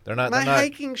shoes. They're not. My They're not.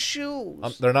 hiking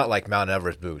shoes. They're not like Mount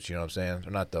Everest boots. You know what I'm saying?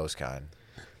 They're not those kind.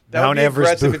 That would Mount be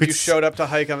Everest aggressive if you boots. showed up to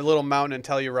hike on a little mountain and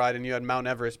Telluride and you had Mount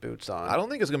Everest boots on. I don't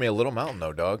think it's gonna be a little mountain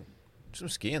though, dog. Some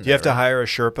skiing. Do you have to there. hire a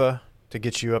Sherpa to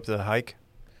get you up the hike?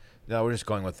 No, we're just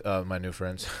going with my new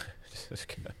friends.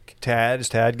 Tad? Is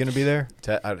Tad going to be there?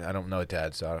 Tad, I don't know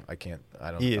Tad, so I can't.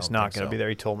 I don't. He I is don't not think going to so. be there.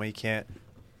 He told me he can't.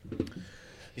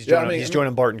 He's Yeah, I joining, mean, he's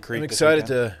joining Barton Creek. I'm this excited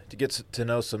weekend. to get to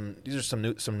know some. These are some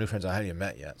new friends I haven't even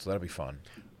met yet, so that'll be fun.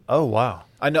 Oh, wow.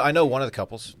 I know one of the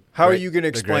couples. How are Great. you going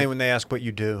to They're explain great. when they ask what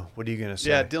you do? What are you going to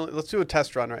say? Yeah, Dylan, let's do a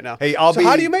test run right now. Hey, I'll so be.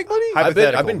 how do you make money?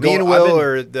 Hypothetical. I've been Me and going- I've Will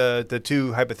been- are the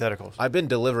two hypotheticals. I've been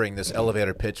delivering this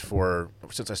elevator pitch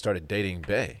since I started dating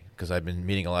Bay because I've been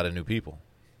meeting a lot of new people.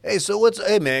 Hey,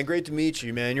 hey, man, great to meet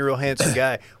you, man. You're a real handsome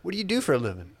guy. What do you do for a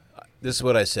living? This is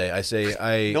what I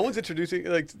say. No one's introducing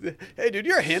like, hey, dude,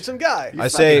 you're a handsome guy. I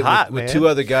say fucking hot, with man. two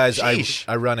other guys, Sheesh.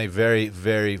 I run a very,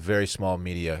 very, very small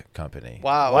media company.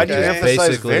 Wow. Why'd you okay. emphasize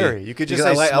Basically, very? You could just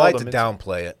because say I small like to to mid-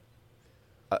 downplay it.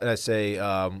 And I say,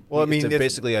 I mean, it's if-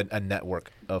 basically a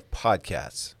network of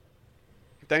podcasts.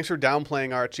 Thanks for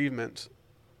downplaying our achievements.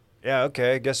 Yeah,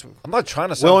 okay. I guess I'm not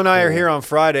trying to. Will and I are cool. here on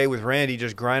Friday with Randy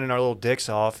just grinding our little dicks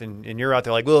off, and you're out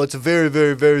there like, well, it's a very,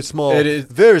 very, very small. It is-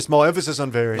 very small. Emphasis on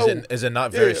very. Is it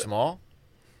not very yeah. small?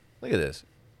 Look at this.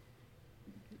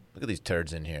 Look at these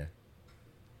turds in here.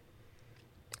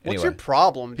 What's Anyway, your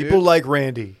problem, dude? People like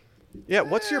Randy. Yeah,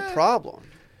 what's your problem?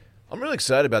 I'm really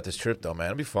excited about this trip, though, man.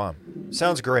 It'll be fun.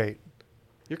 Sounds great.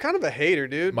 You're kind of a hater,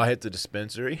 dude. Might hit the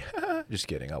dispensary. Just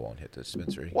kidding. I won't hit the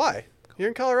dispensary. Why? You're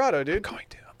in Colorado, dude. I'm going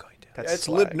to. That's It's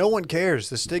swag. no one cares.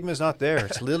 The stigma's not there.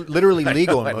 It's literally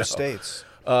legal I in most know. states.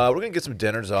 We're gonna get some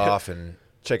dinners off and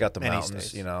check out the Many mountains.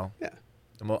 states. You know. Yeah.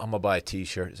 I'm gonna buy a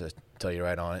T-shirt. It says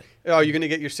Telluride on it. Oh, are you gonna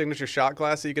get your signature shot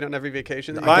glass that you get on every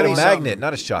vacation? that you Buy Buy go a me on? something. magnet,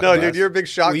 not a shot No, glass. dude, you're a big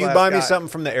shot Will you glass buy me guy. something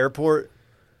from the airport?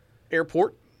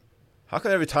 Airport? How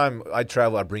come every time I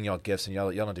travel, I bring y'all gifts and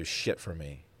y'all don't do shit for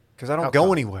me? Because I don't How go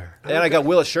come? anywhere. And I got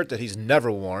Will a shirt that he's never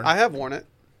worn. I have worn it.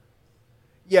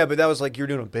 Yeah, but that was like you're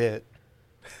doing a bit.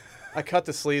 I cut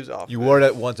the sleeves off. You of wore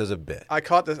it once as a bit. I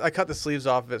cut the sleeves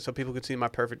off of it so people could see my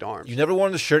perfect arms. You never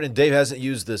worn the shirt, and Dave hasn't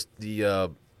used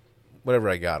whatever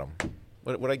I got him.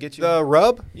 What I get you? The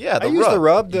rub? Yeah, I used the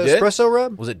rub, the You did? espresso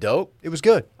rub. Was it dope? It was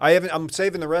good. I'm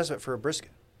saving the rest of it for a brisket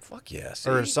Fuck yes.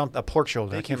 or a pork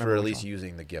shoulder. Thank I you can't for remember at which least one.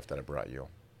 using the gift that I brought you.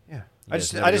 Yeah. You I guys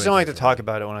just never I do just don't like to anything for talk me.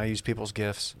 about it when I use people's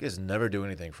gifts. You guys never do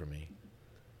anything for me.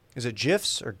 Is it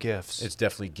GIFs or GIFs? It's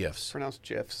definitely gifts. Pronounced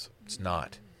GIFs. It's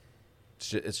not.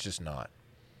 It's just not.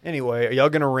 Anyway, are y'all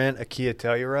gonna rent a Kia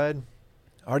Telluride?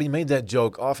 I already made that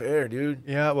joke off air, dude.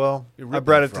 Yeah. Well, You're I ripping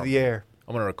brought it it to from the me. air.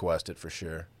 I'm gonna request it for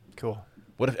sure. Cool.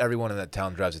 What if everyone in that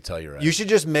town drives a Telluride? You should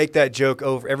just make that joke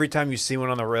over every time you see one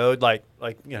on the road. Like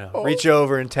reach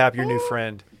over and tap your new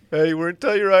friend. Hey, we're in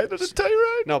Telluride. There's a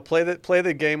Telluride. No, play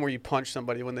the game where you punch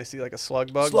somebody when they see like a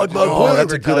slug bug. Slug Just bug. go Oh, over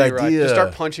that's a to good Telluride. idea. Just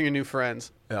start punching your new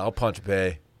friends. Yeah, I'll punch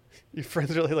Bay. Your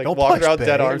friends are like Don't walking punch around Bay.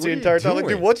 dead arms What the are you entire time. Like,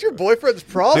 doing? dude, what's your boyfriend's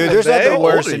problem? Dude, there's Bay? nothing How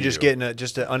worse old than are just you? getting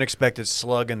just an unexpected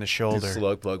slug in the shoulder. Dude,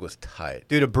 slug bug was tight.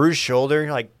 Dude, a bruised shoulder,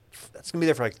 like that's gonna be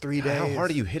there for like 3 days. How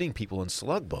hard are you hitting people in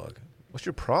slug bug? What's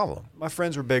your problem? My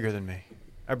friends were bigger than me.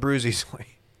 I bruise easily.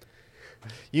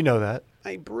 You know that.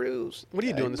 Hey, Bruce. What are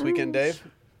you doing this weekend, Dave?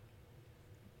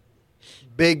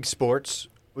 Big sports.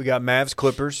 We got Mavs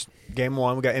Clippers, game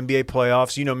 1. We got NBA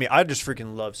playoffs. You know me. I just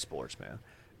freaking love sports, man.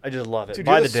 I just love it. Dude,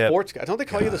 Buy you're the the dip. sports guy. Don't they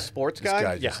call you the sports This guy?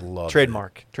 guy Yeah. just loves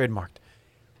Trademarked.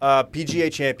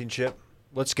 PGA Championship.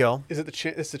 Let's go. Is it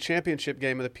it's the championship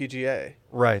game of the PGA?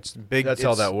 Right. It's big. That's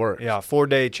how that works. Yeah,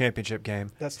 4-day championship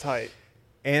game. That's tight.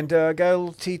 And got a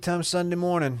little tea time Sunday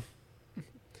morning.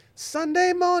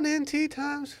 Sunday morning, tea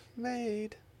time's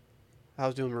made. I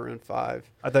was doing Maroon 5.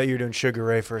 I thought you were doing Sugar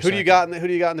Ray for a Who second. do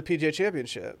you got in the PGA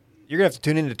Championship? You're gonna have to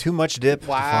tune into Too Much Dip to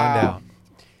Wow. find out.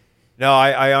 No,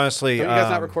 I honestly. Don't you guys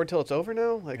not record till it's over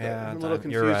now? Like yeah, I'm a little you're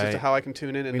confused as to right. how I can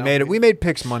tune in. And We not made it. be- We made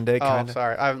picks Monday, Oh, kind of.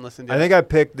 sorry, I haven't listened yet. I think I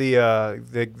picked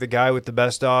the guy with the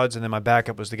best odds, and then my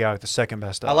backup was the guy with the second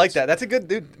best odds. I like that. That's a good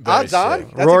dude. Very Odds on.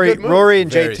 sick. That's Rory, a good move. Rory,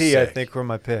 and Very JT, I sick. think were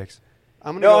my picks.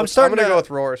 I'm gonna No, go. I'm starting gonna to- go with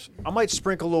Roars. I might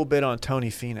sprinkle a little bit on Tony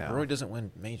Finau. Rory doesn't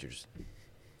win majors.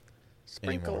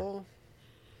 Sprinkle.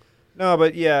 No,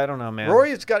 but yeah, I don't know, man.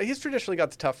 He's traditionally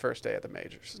got the tough first day at the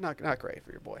majors. It's not great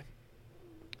for your boy.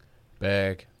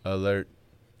 Bag alert.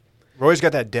 Roy's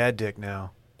got that dad dick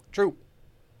now, True.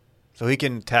 so he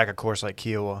can tack a course like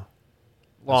Kiowa.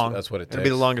 Long. That's what it It'll be the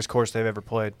takes. longest course they've ever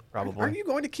played, probably. Aren't you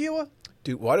going to Kiowa?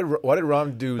 Dude, why did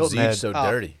Ron do Hilton Zeech Head. so Oh.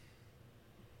 dirty?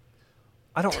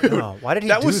 I don't know. Why did he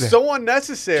That do was that? so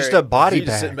unnecessary. Just a body Zeech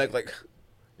just sitting bag. back like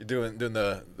you're doing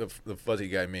the fuzzy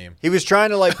guy meme. He was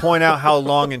trying to like point out how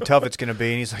long and tough it's going to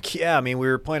be, and he's like, "Yeah, I mean, we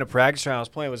were playing a practice round. I was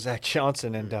playing with Zach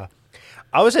Johnson, and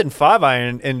I was hitting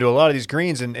 5-iron into a lot of these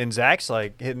greens, and Zach's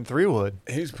like hitting 3-wood.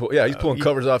 He's pulling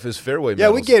covers off his fairway. Yeah,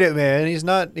 we medals. get it, man. He's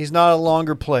not a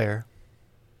longer player.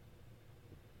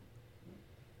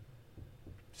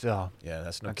 So Yeah,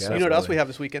 that's no That's- gas. You know what else we really. have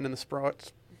this weekend in the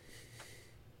sports?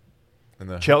 In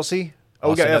the- Chelsea.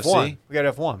 Oh, we got Austin F1. FC? We got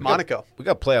F1. Monaco. We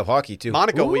got playoff hockey too.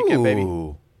 Monaco weekend, baby.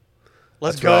 Ooh.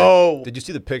 Let's That's go. right. Did you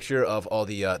see the picture of all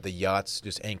the yachts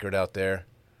just anchored out there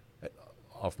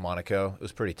off Monaco? It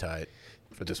was pretty tight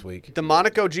for this week. The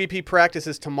Monaco GP practice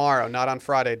is tomorrow, not on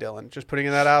Friday, Dylan. Just putting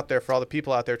that out there for all the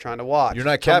people out there trying to watch. You're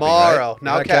not capping, tomorrow. right?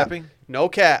 Now You're not cap. capping? No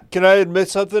cap. Can I admit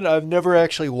something? I've never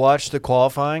actually watched the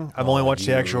qualifying. I've only Oh, watched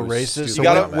the you actual races. So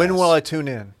stupid when dumbass. will I tune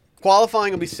in?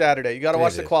 Qualifying will be Saturday. You got to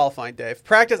watch the Dave. qualifying, Dave.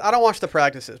 Practice. I don't watch the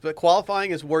practices, but qualifying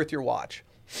is worth your watch,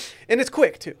 and it's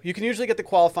quick too. You can usually get the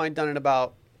qualifying done in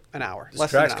about an hour. This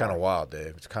less than track's an kind hour. of wild,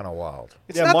 Dave. It's kind of wild.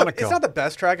 It's Yeah, not Monaco. it's not the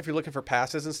best track if you're looking for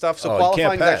passes and stuff. So Oh, you can't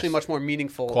qualifying is pass. actually much more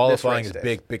meaningful. this Qualifying race, is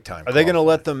Dave. big time. Are they going to qualifying.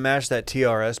 let them mash that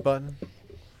TRS button?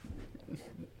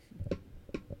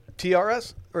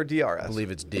 TRS or DRS? I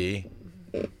believe it's D,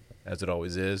 as it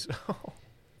always is.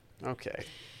 Okay.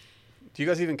 Do you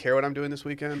guys even care what I'm doing this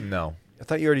weekend? No. I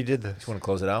thought you already did this. Just want to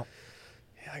close it out?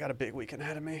 Yeah, I got a big weekend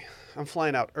ahead of me. I'm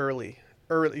flying out early.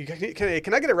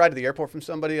 Can I get a ride to the airport from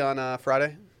somebody on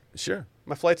Friday? Sure.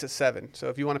 My flight's at 7, so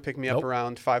if you want to pick me up Nope.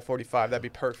 around 5:45, that'd be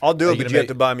perfect. I'll do Are it, you but gonna you have make-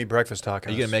 to buy me breakfast tacos.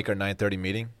 Are you going to make our 9:30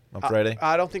 meeting on Friday?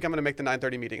 I don't think I'm going to make the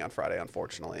 9:30 meeting on Friday,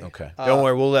 unfortunately. Okay. Don't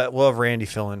worry, we'll have Randy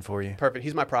fill in for you. Perfect.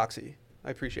 He's my proxy. I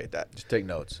appreciate that. Just take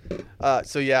notes.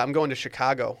 So yeah, I'm going to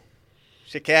Chicago.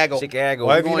 Chicago.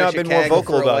 Why have you going not to been more Chicago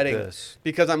vocal for a about wedding. this?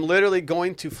 Because I'm literally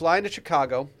going to fly into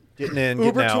Chicago, Getting in,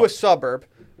 Uber getting to out. a suburb,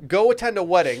 go attend a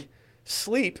wedding,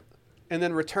 sleep, and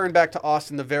then return back to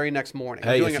Austin the very next morning.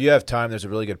 Hey, if you have time, there's a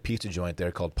really good pizza joint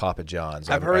there called Papa John's.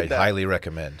 I've heard I'd that. highly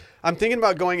recommend. I'm thinking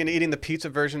about going and eating the pizza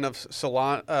version of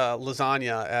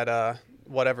lasagna at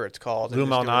whatever it's called. and Lou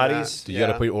just doing Malnati's? that. Dude, you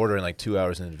got to put your order in like 2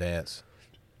 hours in advance.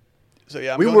 So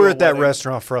yeah, I'm We going were to a at that wedding.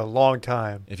 restaurant for a long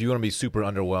time. If you want to be super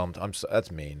underwhelmed, that's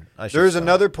mean. I should There's stop.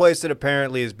 another place that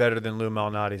apparently is better than Lou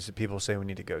Malnati's that people say we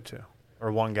need to go to.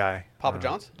 Or one guy. Papa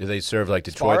John's. Do they serve like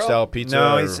Detroit Sbarro? style pizza?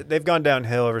 No, or- they've gone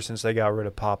downhill ever since they got rid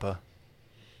of Papa.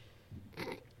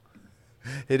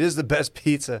 It is the best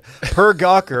pizza per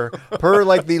Gawker, per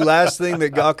like the last thing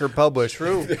that Gawker published.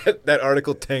 True. that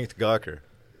article tanked Gawker.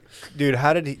 Dude,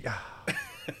 how did he?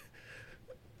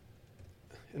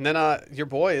 And then your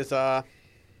boy is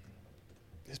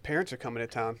his parents are coming to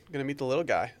town. Gonna meet the little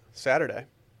guy Saturday.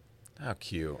 How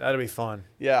cute. That'll be fun.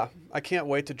 Yeah, I can't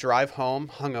wait to drive home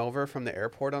hungover from the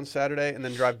airport on Saturday, and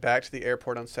then drive back to the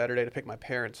airport on Saturday to pick my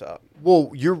parents up.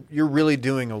 Well, you're really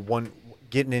doing a one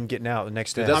getting in, getting out the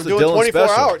next day. Dude, that's I'm the doing Dylan 24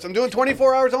 special. hours. I'm doing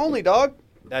 24 hours only, dog.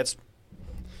 That's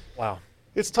wow.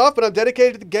 It's tough, but I'm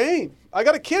dedicated to the game. I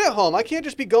got a kid at home. I can't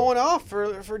just be going off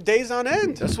for days on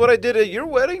end. That's what I did at your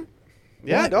wedding.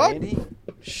 Yeah, What, dog. Randy?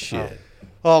 Shit.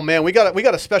 Oh man, we got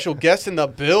a special guest in the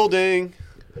building.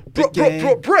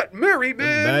 Brett Merriman.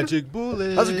 Magic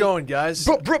bullet. How's it going, guys?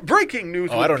 Breaking news.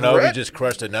 Oh, with I don't know. We Brett. just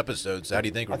crushed an episode. So how do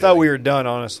you think we're I thought doing? we were done,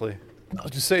 honestly. I'll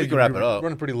just say We can wrap it up.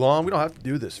 Running pretty long. We don't have to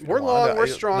do this. if you We're want. long. We're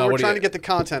strong. No, we're what do trying you- to get the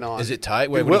content on. Is it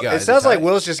tight? Wait, Dude, what do you Will- got? it Is sounds like tight?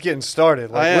 Will's just getting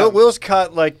started. I Like am. Will's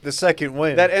caught like the second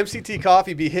win. That MCT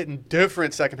coffee be hitting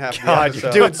different second half of the God,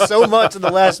 episode. you're doing so much in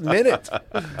the last minute.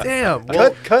 Damn.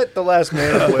 Well, Cut the last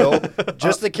minute, Will.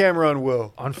 Just the camera on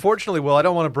Will. unfortunately, Will, I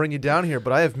don't want to bring you down here,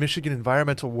 but I have Michigan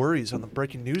environmental worries on the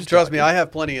breaking news. Trust me, docket. I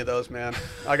have plenty of those, man.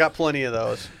 I got plenty of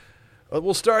those.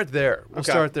 We'll start there. We'll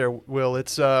Okay. start there, Will.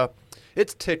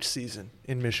 It's tick season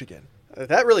in Michigan.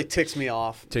 That really ticks me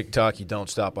off. TikTok, you don't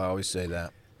stop. I always say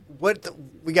that.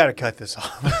 We got to cut this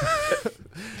off.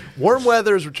 Warm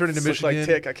weather is returning to This looks Michigan,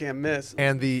 like tick. I can't miss.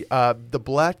 and the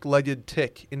black-legged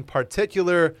tick in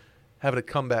particular having a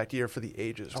comeback year for the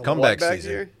ages. Oh. Comeback what back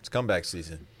season. here? It's comeback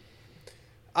season.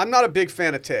 I'm not a big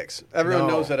fan of ticks. Everyone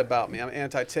No. knows that about me. I'm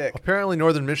anti-tick. Apparently,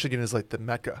 northern Michigan is like the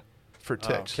mecca for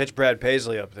ticks. Catch Brad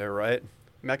Paisley up there, right?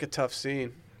 Mecca tough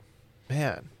scene.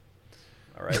 Man.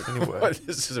 All right. Anyway.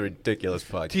 This is a ridiculous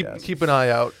podcast. Keep an eye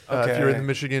out if you're in Okay. the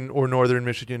Michigan or northern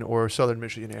Michigan or southern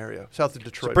Michigan area, south of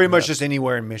Detroit. Pretty much map. just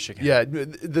anywhere in Michigan. Yeah,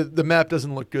 the map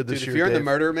doesn't look good this Dude, year. if you're in the Dave.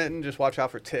 murder mitten, just watch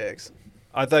out for ticks.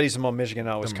 I thought he's from Michigan,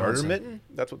 not The murder Wisconsin. mitten?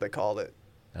 That's what they called it.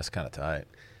 That's kind of tight.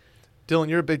 Dylan,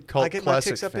 you're a big cult I get my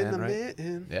classic ticks up fan, in the right?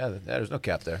 mitten. Yeah, there's no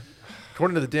cap there.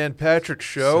 According to the Dan Patrick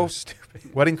Show, So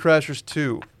stupid. Wedding Crashers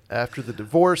 2, after the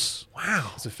divorce,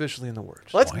 Wow. is officially in the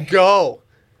works. Let's Why? go.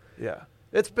 Yeah.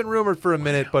 It's been rumored for a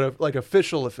minute, but like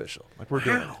official. Like we're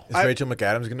doing it. Is I- Rachel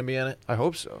McAdams going to be in it? I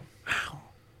hope so.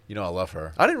 You know I love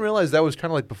her. I didn't realize that was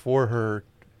kind of like before her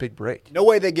big break. No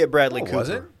way they get Bradley Oh, Cooper, was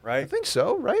it? I right? think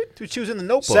so, right? Dude, she was in the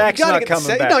Notebook. Sack's You gotta not get the coming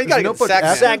sack- back. No, you gotta Is get the Notebook sack.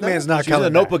 after man. Sackman's not She was in coming the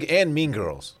back. Notebook and Mean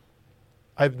Girls.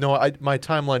 I've no. My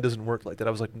timeline doesn't work like that.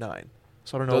 I was like 9,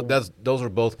 so I don't know. Those were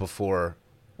both before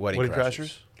Wedding Wedding Crashers.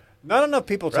 Crashers. Not enough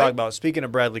people Right? talk about, speaking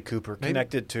of Bradley Cooper, Maybe.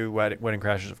 connected to Wedding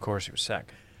Crashers, of course, he was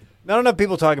sacked. Not enough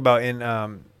people talk about in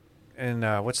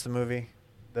what's the movie?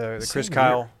 The Chris Same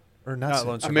Kyle. year. Or not. Not same-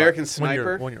 Lone Survivor. American 1 Sniper.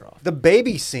 year, 1 year off. The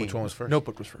baby scene. Which one was first?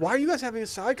 Notebook was first. Why are you guys having a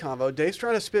side convo? Dave's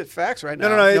trying to spit facts right now.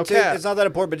 No, no cap. it's not that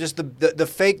important, but just the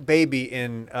fake baby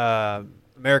in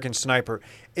American Sniper.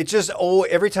 It's just,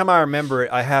 every time I remember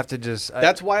it, I have to just.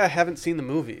 That's why I haven't seen the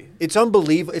movie. It's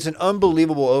unbelievable. It's an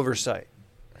unbelievable oversight.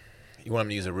 You want him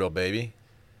to use a real baby?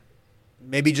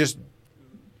 Maybe just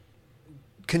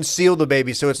conceal the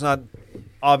baby so it's not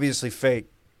obviously fake.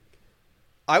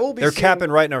 I will be. They're seeing,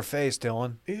 capping right in our face,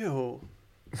 Dylan. Ew.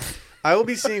 I will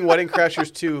be seeing Wedding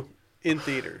Crashers 2 in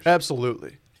theaters.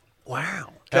 Absolutely.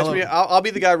 Wow. Catch Ellen- me. I'll be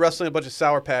the guy wrestling a bunch of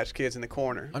Sour Patch Kids in the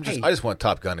corner. I Hey. just want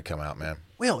Top Gun to come out, man.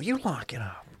 Will, you lock it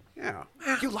up. Yeah.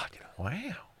 You locked it up.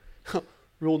 Wow.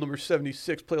 Rule number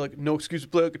 76: play like no excuse to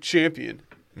play like a champion.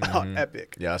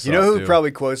 Epic. Yeah, I saw You know it who too.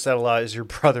 probably quotes that a lot is your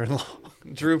brother-in-law.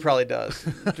 Drew probably does.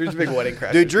 Drew's a big Wedding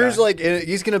Crashers. Dude, Drew's guy. like,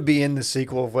 he's going to be in the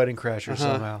sequel of Wedding Crashers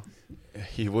somehow.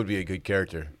 He would be a good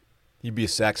character. He'd be a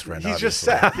sax friend. He's just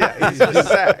obviously. sack. Yeah, he's just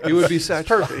sack. He would be sacked.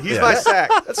 Perfect. He's Yeah. my sack.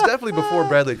 That's definitely before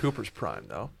Bradley Cooper's prime,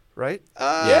 though, right?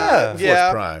 Yeah. Before his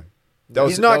Yeah. prime. That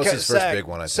was, He's not that was ca- his first Sack, big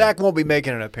one, I think. Sack won't be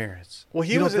making an appearance. Well,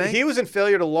 he You was don't in, think? he was in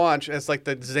Failure to Launch as like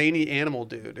the zany animal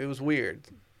dude. It was weird.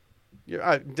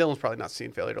 Dylan's probably not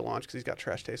seen Failure to Launch because he's got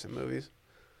trash taste in movies.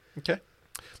 Okay.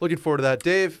 Looking forward to that.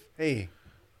 Dave, Hey,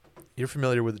 you're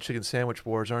familiar with the chicken sandwich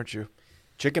wars, aren't you?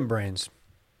 chicken brains.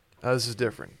 This is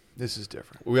different. This is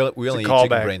different. We only eat callback.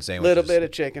 chicken brain sandwiches. Little bit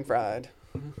of chicken fried.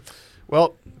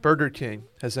 Well, Burger King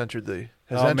has entered the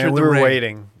Oh, man, we were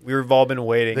waiting. We've all been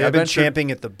waiting. They I've been have entered-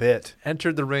 champing at the bit.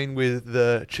 Entered the ring with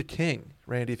the chicken,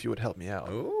 Randy, if you would help me out.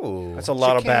 Ooh. That's a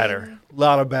lot of batter.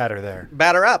 Lot of batter there.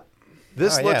 Batter up.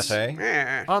 This Oh, looks, yes, eh?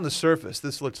 Eh. on the surface,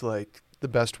 this looks like the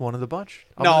best one of the bunch.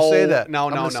 I'm No, gonna say that. no, I'm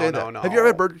no, gonna no, say no, that. no. Have you ever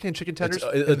had Burger King chicken tenders? in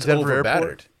It's Denver over Airport?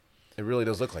 battered. It really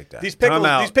does look like that. These Time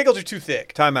out. pickles are too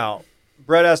thick. Time out.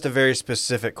 Brett asked a very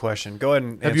specific question. Go ahead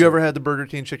and Have answer. you ever had the Burger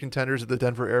King chicken tenders at the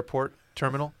Denver Airport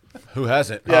terminal? Who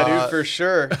hasn't? Yeah, dude, for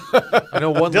sure. I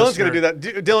know one. Dylan's listener, gonna do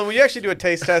that. Dylan, will you actually do a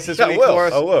taste test this Yeah, I week will. for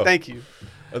us? I will. Thank you.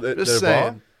 They're Just saying,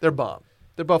 bomb? they're bomb.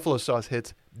 Their buffalo sauce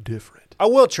hits different. I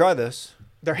will try this.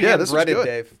 They're Yeah, hand this is breaded, good.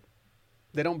 Dave.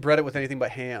 They don't bread it with anything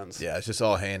but hands. Yeah, it's just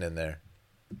all hand in there.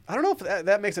 I don't know if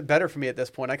that makes it better for me at this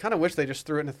point. I kind of wish they just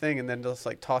threw it in a thing and then just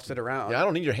like tossed it around. Yeah, I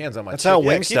don't need your hands on my That's chicken. how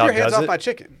Yeah, keep your Wingstop hands does off it. my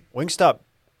chicken. Wingstop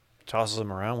tosses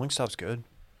them around. Wingstop's good.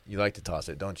 You like to toss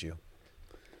it, don't you?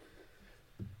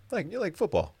 You like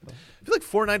football. I feel like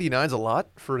 $4.99 is a lot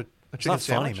for a It's chicken not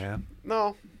sandwich. funny, man.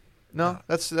 No. No,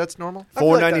 that's normal. I feel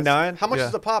like that's- $4.99? How much Yeah.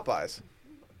 is the Popeyes?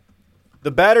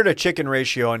 The batter to chicken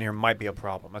ratio on here might be a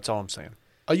problem. That's all I'm saying.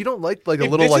 Oh, you don't like a If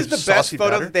little this like is the best saucy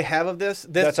photo batter? that they have of this,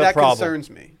 That's a that problem. concerns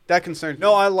me. That concerns me.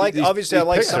 No, I like. These- Obviously, I these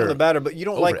like pics some of are the batter, but you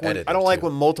don't like when. over-edited, I don't like too.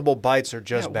 when multiple bites are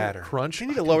just Yeah, batter. crunch. You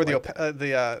need to lower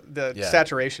the Yeah.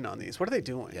 saturation on these. What are they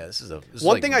doing? Yeah, this is One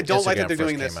like thing I don't like Instagram that they're first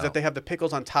doing this came is that out. they have the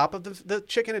pickles on top of the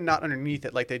chicken and not underneath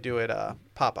it like they do at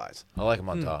Popeyes. I like them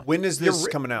on top. When is You're this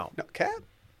ri- coming out? No, Cap?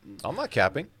 I'm not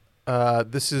capping.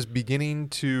 This is beginning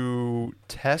to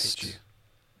test.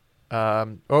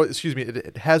 Excuse me.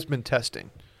 It has been testing,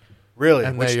 Really?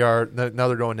 and Which- now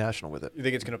they're going national with it. You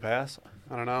think it's gonna pass?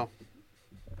 I don't know.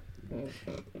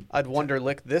 I'd wonder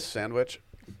lick this sandwich.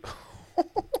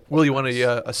 Will, you want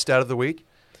a stat of the week?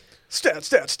 Stat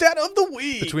of the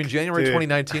week. Between January Dude.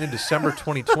 2019 and December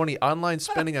 2020, online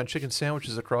spending on chicken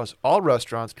sandwiches across all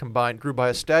restaurants combined grew by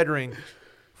a staggering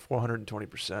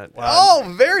 420%.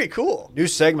 Oh, very cool. New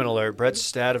segment alert. Brett's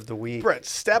stat of the week. Brett,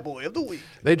 stat boy of the week.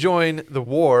 They join the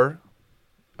war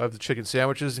of the chicken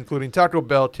sandwiches, including Taco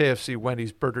Bell, KFC,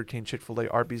 Wendy's, Burger King, Chick-fil-A,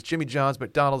 Arby's, Jimmy John's,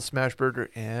 McDonald's, Smash Burger,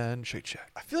 and Shake Shack.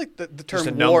 I feel like the Just a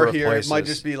term number war of here might places.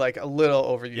 just be like a little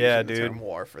overused. Yeah, in the dude. term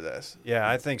war for this. Yeah,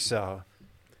 I think so.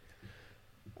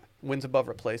 Wins above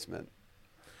replacement.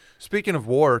 Speaking of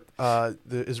war,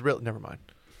 the Israel. Never mind.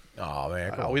 Oh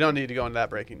man, come We on. don't need to go into that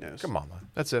breaking news. Come on, man.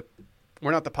 That's it.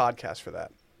 We're not the podcast for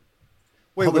that.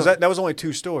 Wait, Hold was on. that was only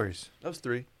 2 stories? That was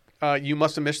 3. You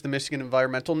must have missed the Michigan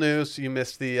environmental news. You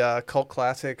missed the cult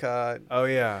classic Oh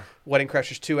yeah. Wedding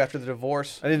Crashers 2 after the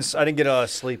divorce. I didn't get a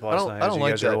sleep I last don't. night. I as don't you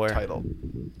like guys are that aware. title.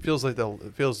 Feels like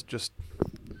it feels just.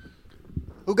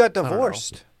 Who got don't know.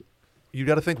 divorced? You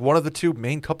got to think one of the 2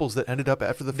 main couples that ended up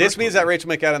after the. This first means movie. that Rachel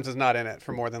McAdams is not in it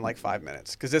for more than like 5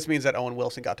 minutes. Because this means that Owen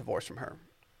Wilson got divorced from her.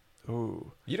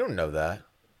 Ooh. You don't know that.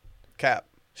 Cap.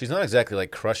 She's not exactly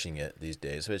like crushing it these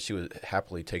days, but she would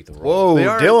happily take the role. Whoa, They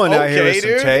are- Dylan out here okay, with some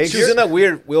dude. takes. She was in that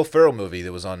weird Will Ferrell movie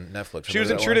that was on Netflix. She was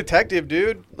Remember in that True one? Detective,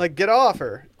 dude. Like, get off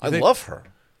her. I think- love her.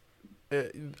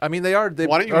 I mean, they are. They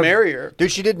Why don't you are, marry her? Dude,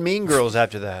 she did Mean Girls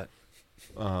after that.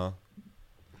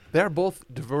 They are both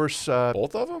divorce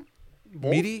Both of them?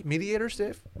 mediators.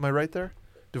 Dave, am I right there?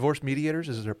 Divorce mediators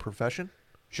is their profession.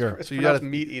 Sure. It's So you pronounced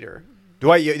gotta- meat eater.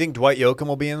 You think Dwight Yoakam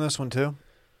will be in this one too?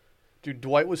 Dude,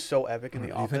 Dwight was so epic in The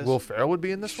You Office. think Will Ferrell would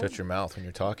be in this one? Shut your mouth when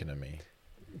you're talking to me.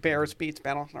 Bears beats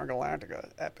Battlestar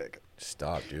Galactica. Epic.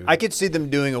 Stop, dude. I could see them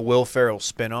doing a Will Ferrell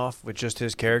spinoff with just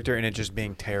his character and it just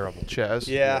being terrible. Chaz.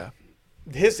 Yeah.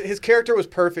 His character was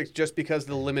perfect just because of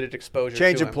the limited exposure.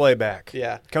 Change to of him. play back.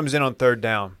 Yeah. Comes in on 3rd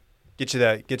down. Get you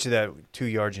that 2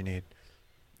 yards you need.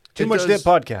 Too It much does- dip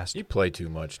podcast. You play too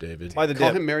much, David. By the Call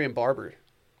dip. him Marion Barber.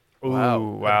 Ooh, Wow.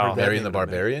 wow. That Marion the name in a minute.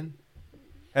 Barbarian,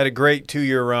 Had a great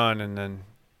 2-year run and then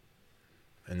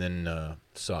and then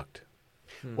sucked.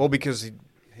 well because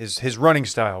his running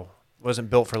style wasn't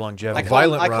built for longevity.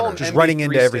 Violent I call runner. him Just MB running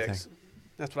into 3 everything. Sticks.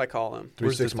 That's what I call him. Three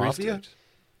Where's the Six Three Mafia? Sticks?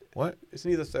 What? Isn't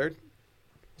he the third?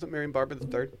 Wasn't Marion Barber the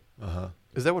third? Uh huh.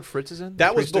 Is that what Fritz is in?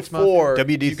 That Three was Sticks Mafia? before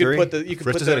WD3? You could put the. You could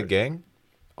Fritz put is the, in a gang.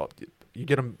 Oh, you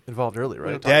get him involved early, We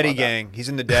right? don't talk Daddy about that. Gang. He's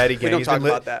in the Daddy Gang. don't He's talk been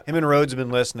about that. Him and Rhodes have been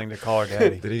listening to Call Her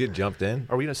Daddy. Did he get jumped in?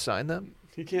 Are we gonna sign them?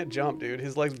 He can't jump, dude.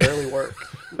 His legs barely work.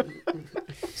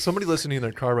 Somebody listening in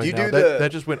their car right You now. do That, the-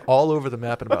 that just went all over the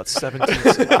map in about 17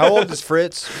 seconds. How old is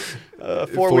Fritz?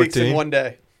 4 weeks in 14? 1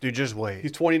 day. Dude, just wait.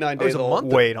 He's 29 Oh, he's days a old.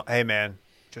 month? Wait. Hey, man.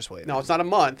 Just wait. No, it's not a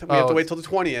month. We have to Oh, wait till the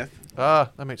 20th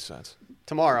That makes sense.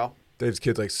 tomorrow. Dave's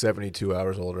kid's like 72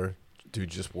 hours older. Dude,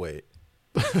 just wait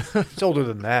It's older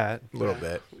than that. a little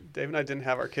bit. Dave and I didn't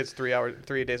have our kids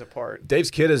 3 days apart.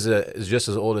 Dave's kid is just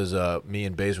as old as me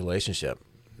and Bay's relationship.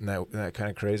 Isn't that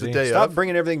kind of crazy? The day Stop of.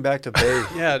 bringing everything back to Bay.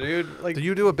 Yeah, dude. Like Do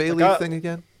you do a Bay Like, League thing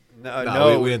again?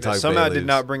 No, we didn't talk Somehow bay did leaves.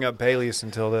 not bring up bay leaves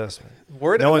until this.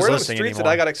 Word, No one's word on the listening streets anymore. that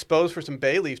I got exposed for some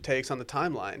bay leaf takes on the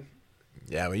timeline.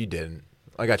 Yeah, but you didn't.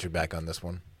 I got your back on this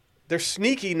one. They're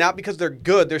sneaky, not because they're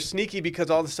good. They're sneaky because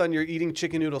all of a sudden you're eating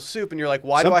chicken noodle soup and you're like,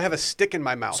 why Some- do I have a stick in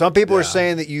my mouth? Some people are Yeah.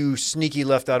 saying that you sneaky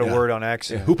left out a Yeah. word on Yeah,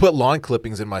 accident. who put lawn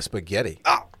clippings in my spaghetti?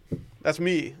 Oh, that's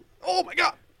me. Oh my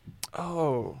God.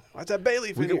 Oh, Why's that bay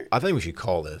leaf in here? I think we should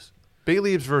call this. bay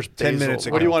leaves versus 10 basil. minutes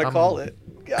ago. What do you want to I'm- call it?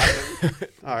 Got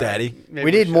it. All right. Daddy. Maybe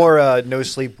We need should. more no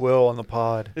sleep Will on the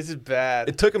pod. This is bad.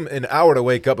 It took him an hour to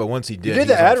wake up, but once he did, You he did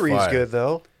the was on ad reads fire. good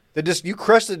though. You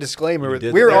crushed the disclaimer. You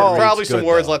did We the were ad all reads. Probably some good,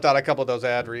 words though. left out a couple of those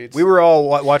ad reads.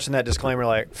 watching that disclaimer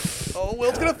like, Oh,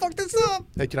 Will's gonna fuck this up.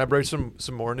 Hey, can I break some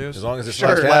more news? As long as it's Sure.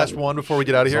 not cat. Last one before we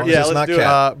get out of As here. long as Yeah, it's let's not do it.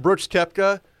 cat. Brooks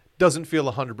Koepka doesn't feel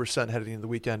 100% heading into the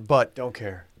weekend, but don't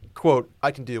care. quote,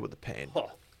 I can deal with the pain.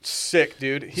 Sick,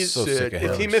 dude. He's So sick of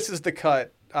If he him. misses the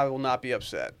cut, I will not be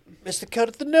upset. Missed the cut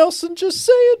at the Nelson. Just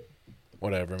saying.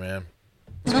 Whatever, man.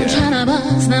 I'm tryna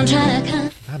buzz, I'm tryna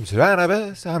cut. I'm trying to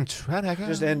best. I'm trying to.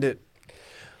 Just end it.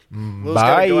 Bye. Will's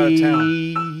gotta go out of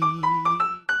town.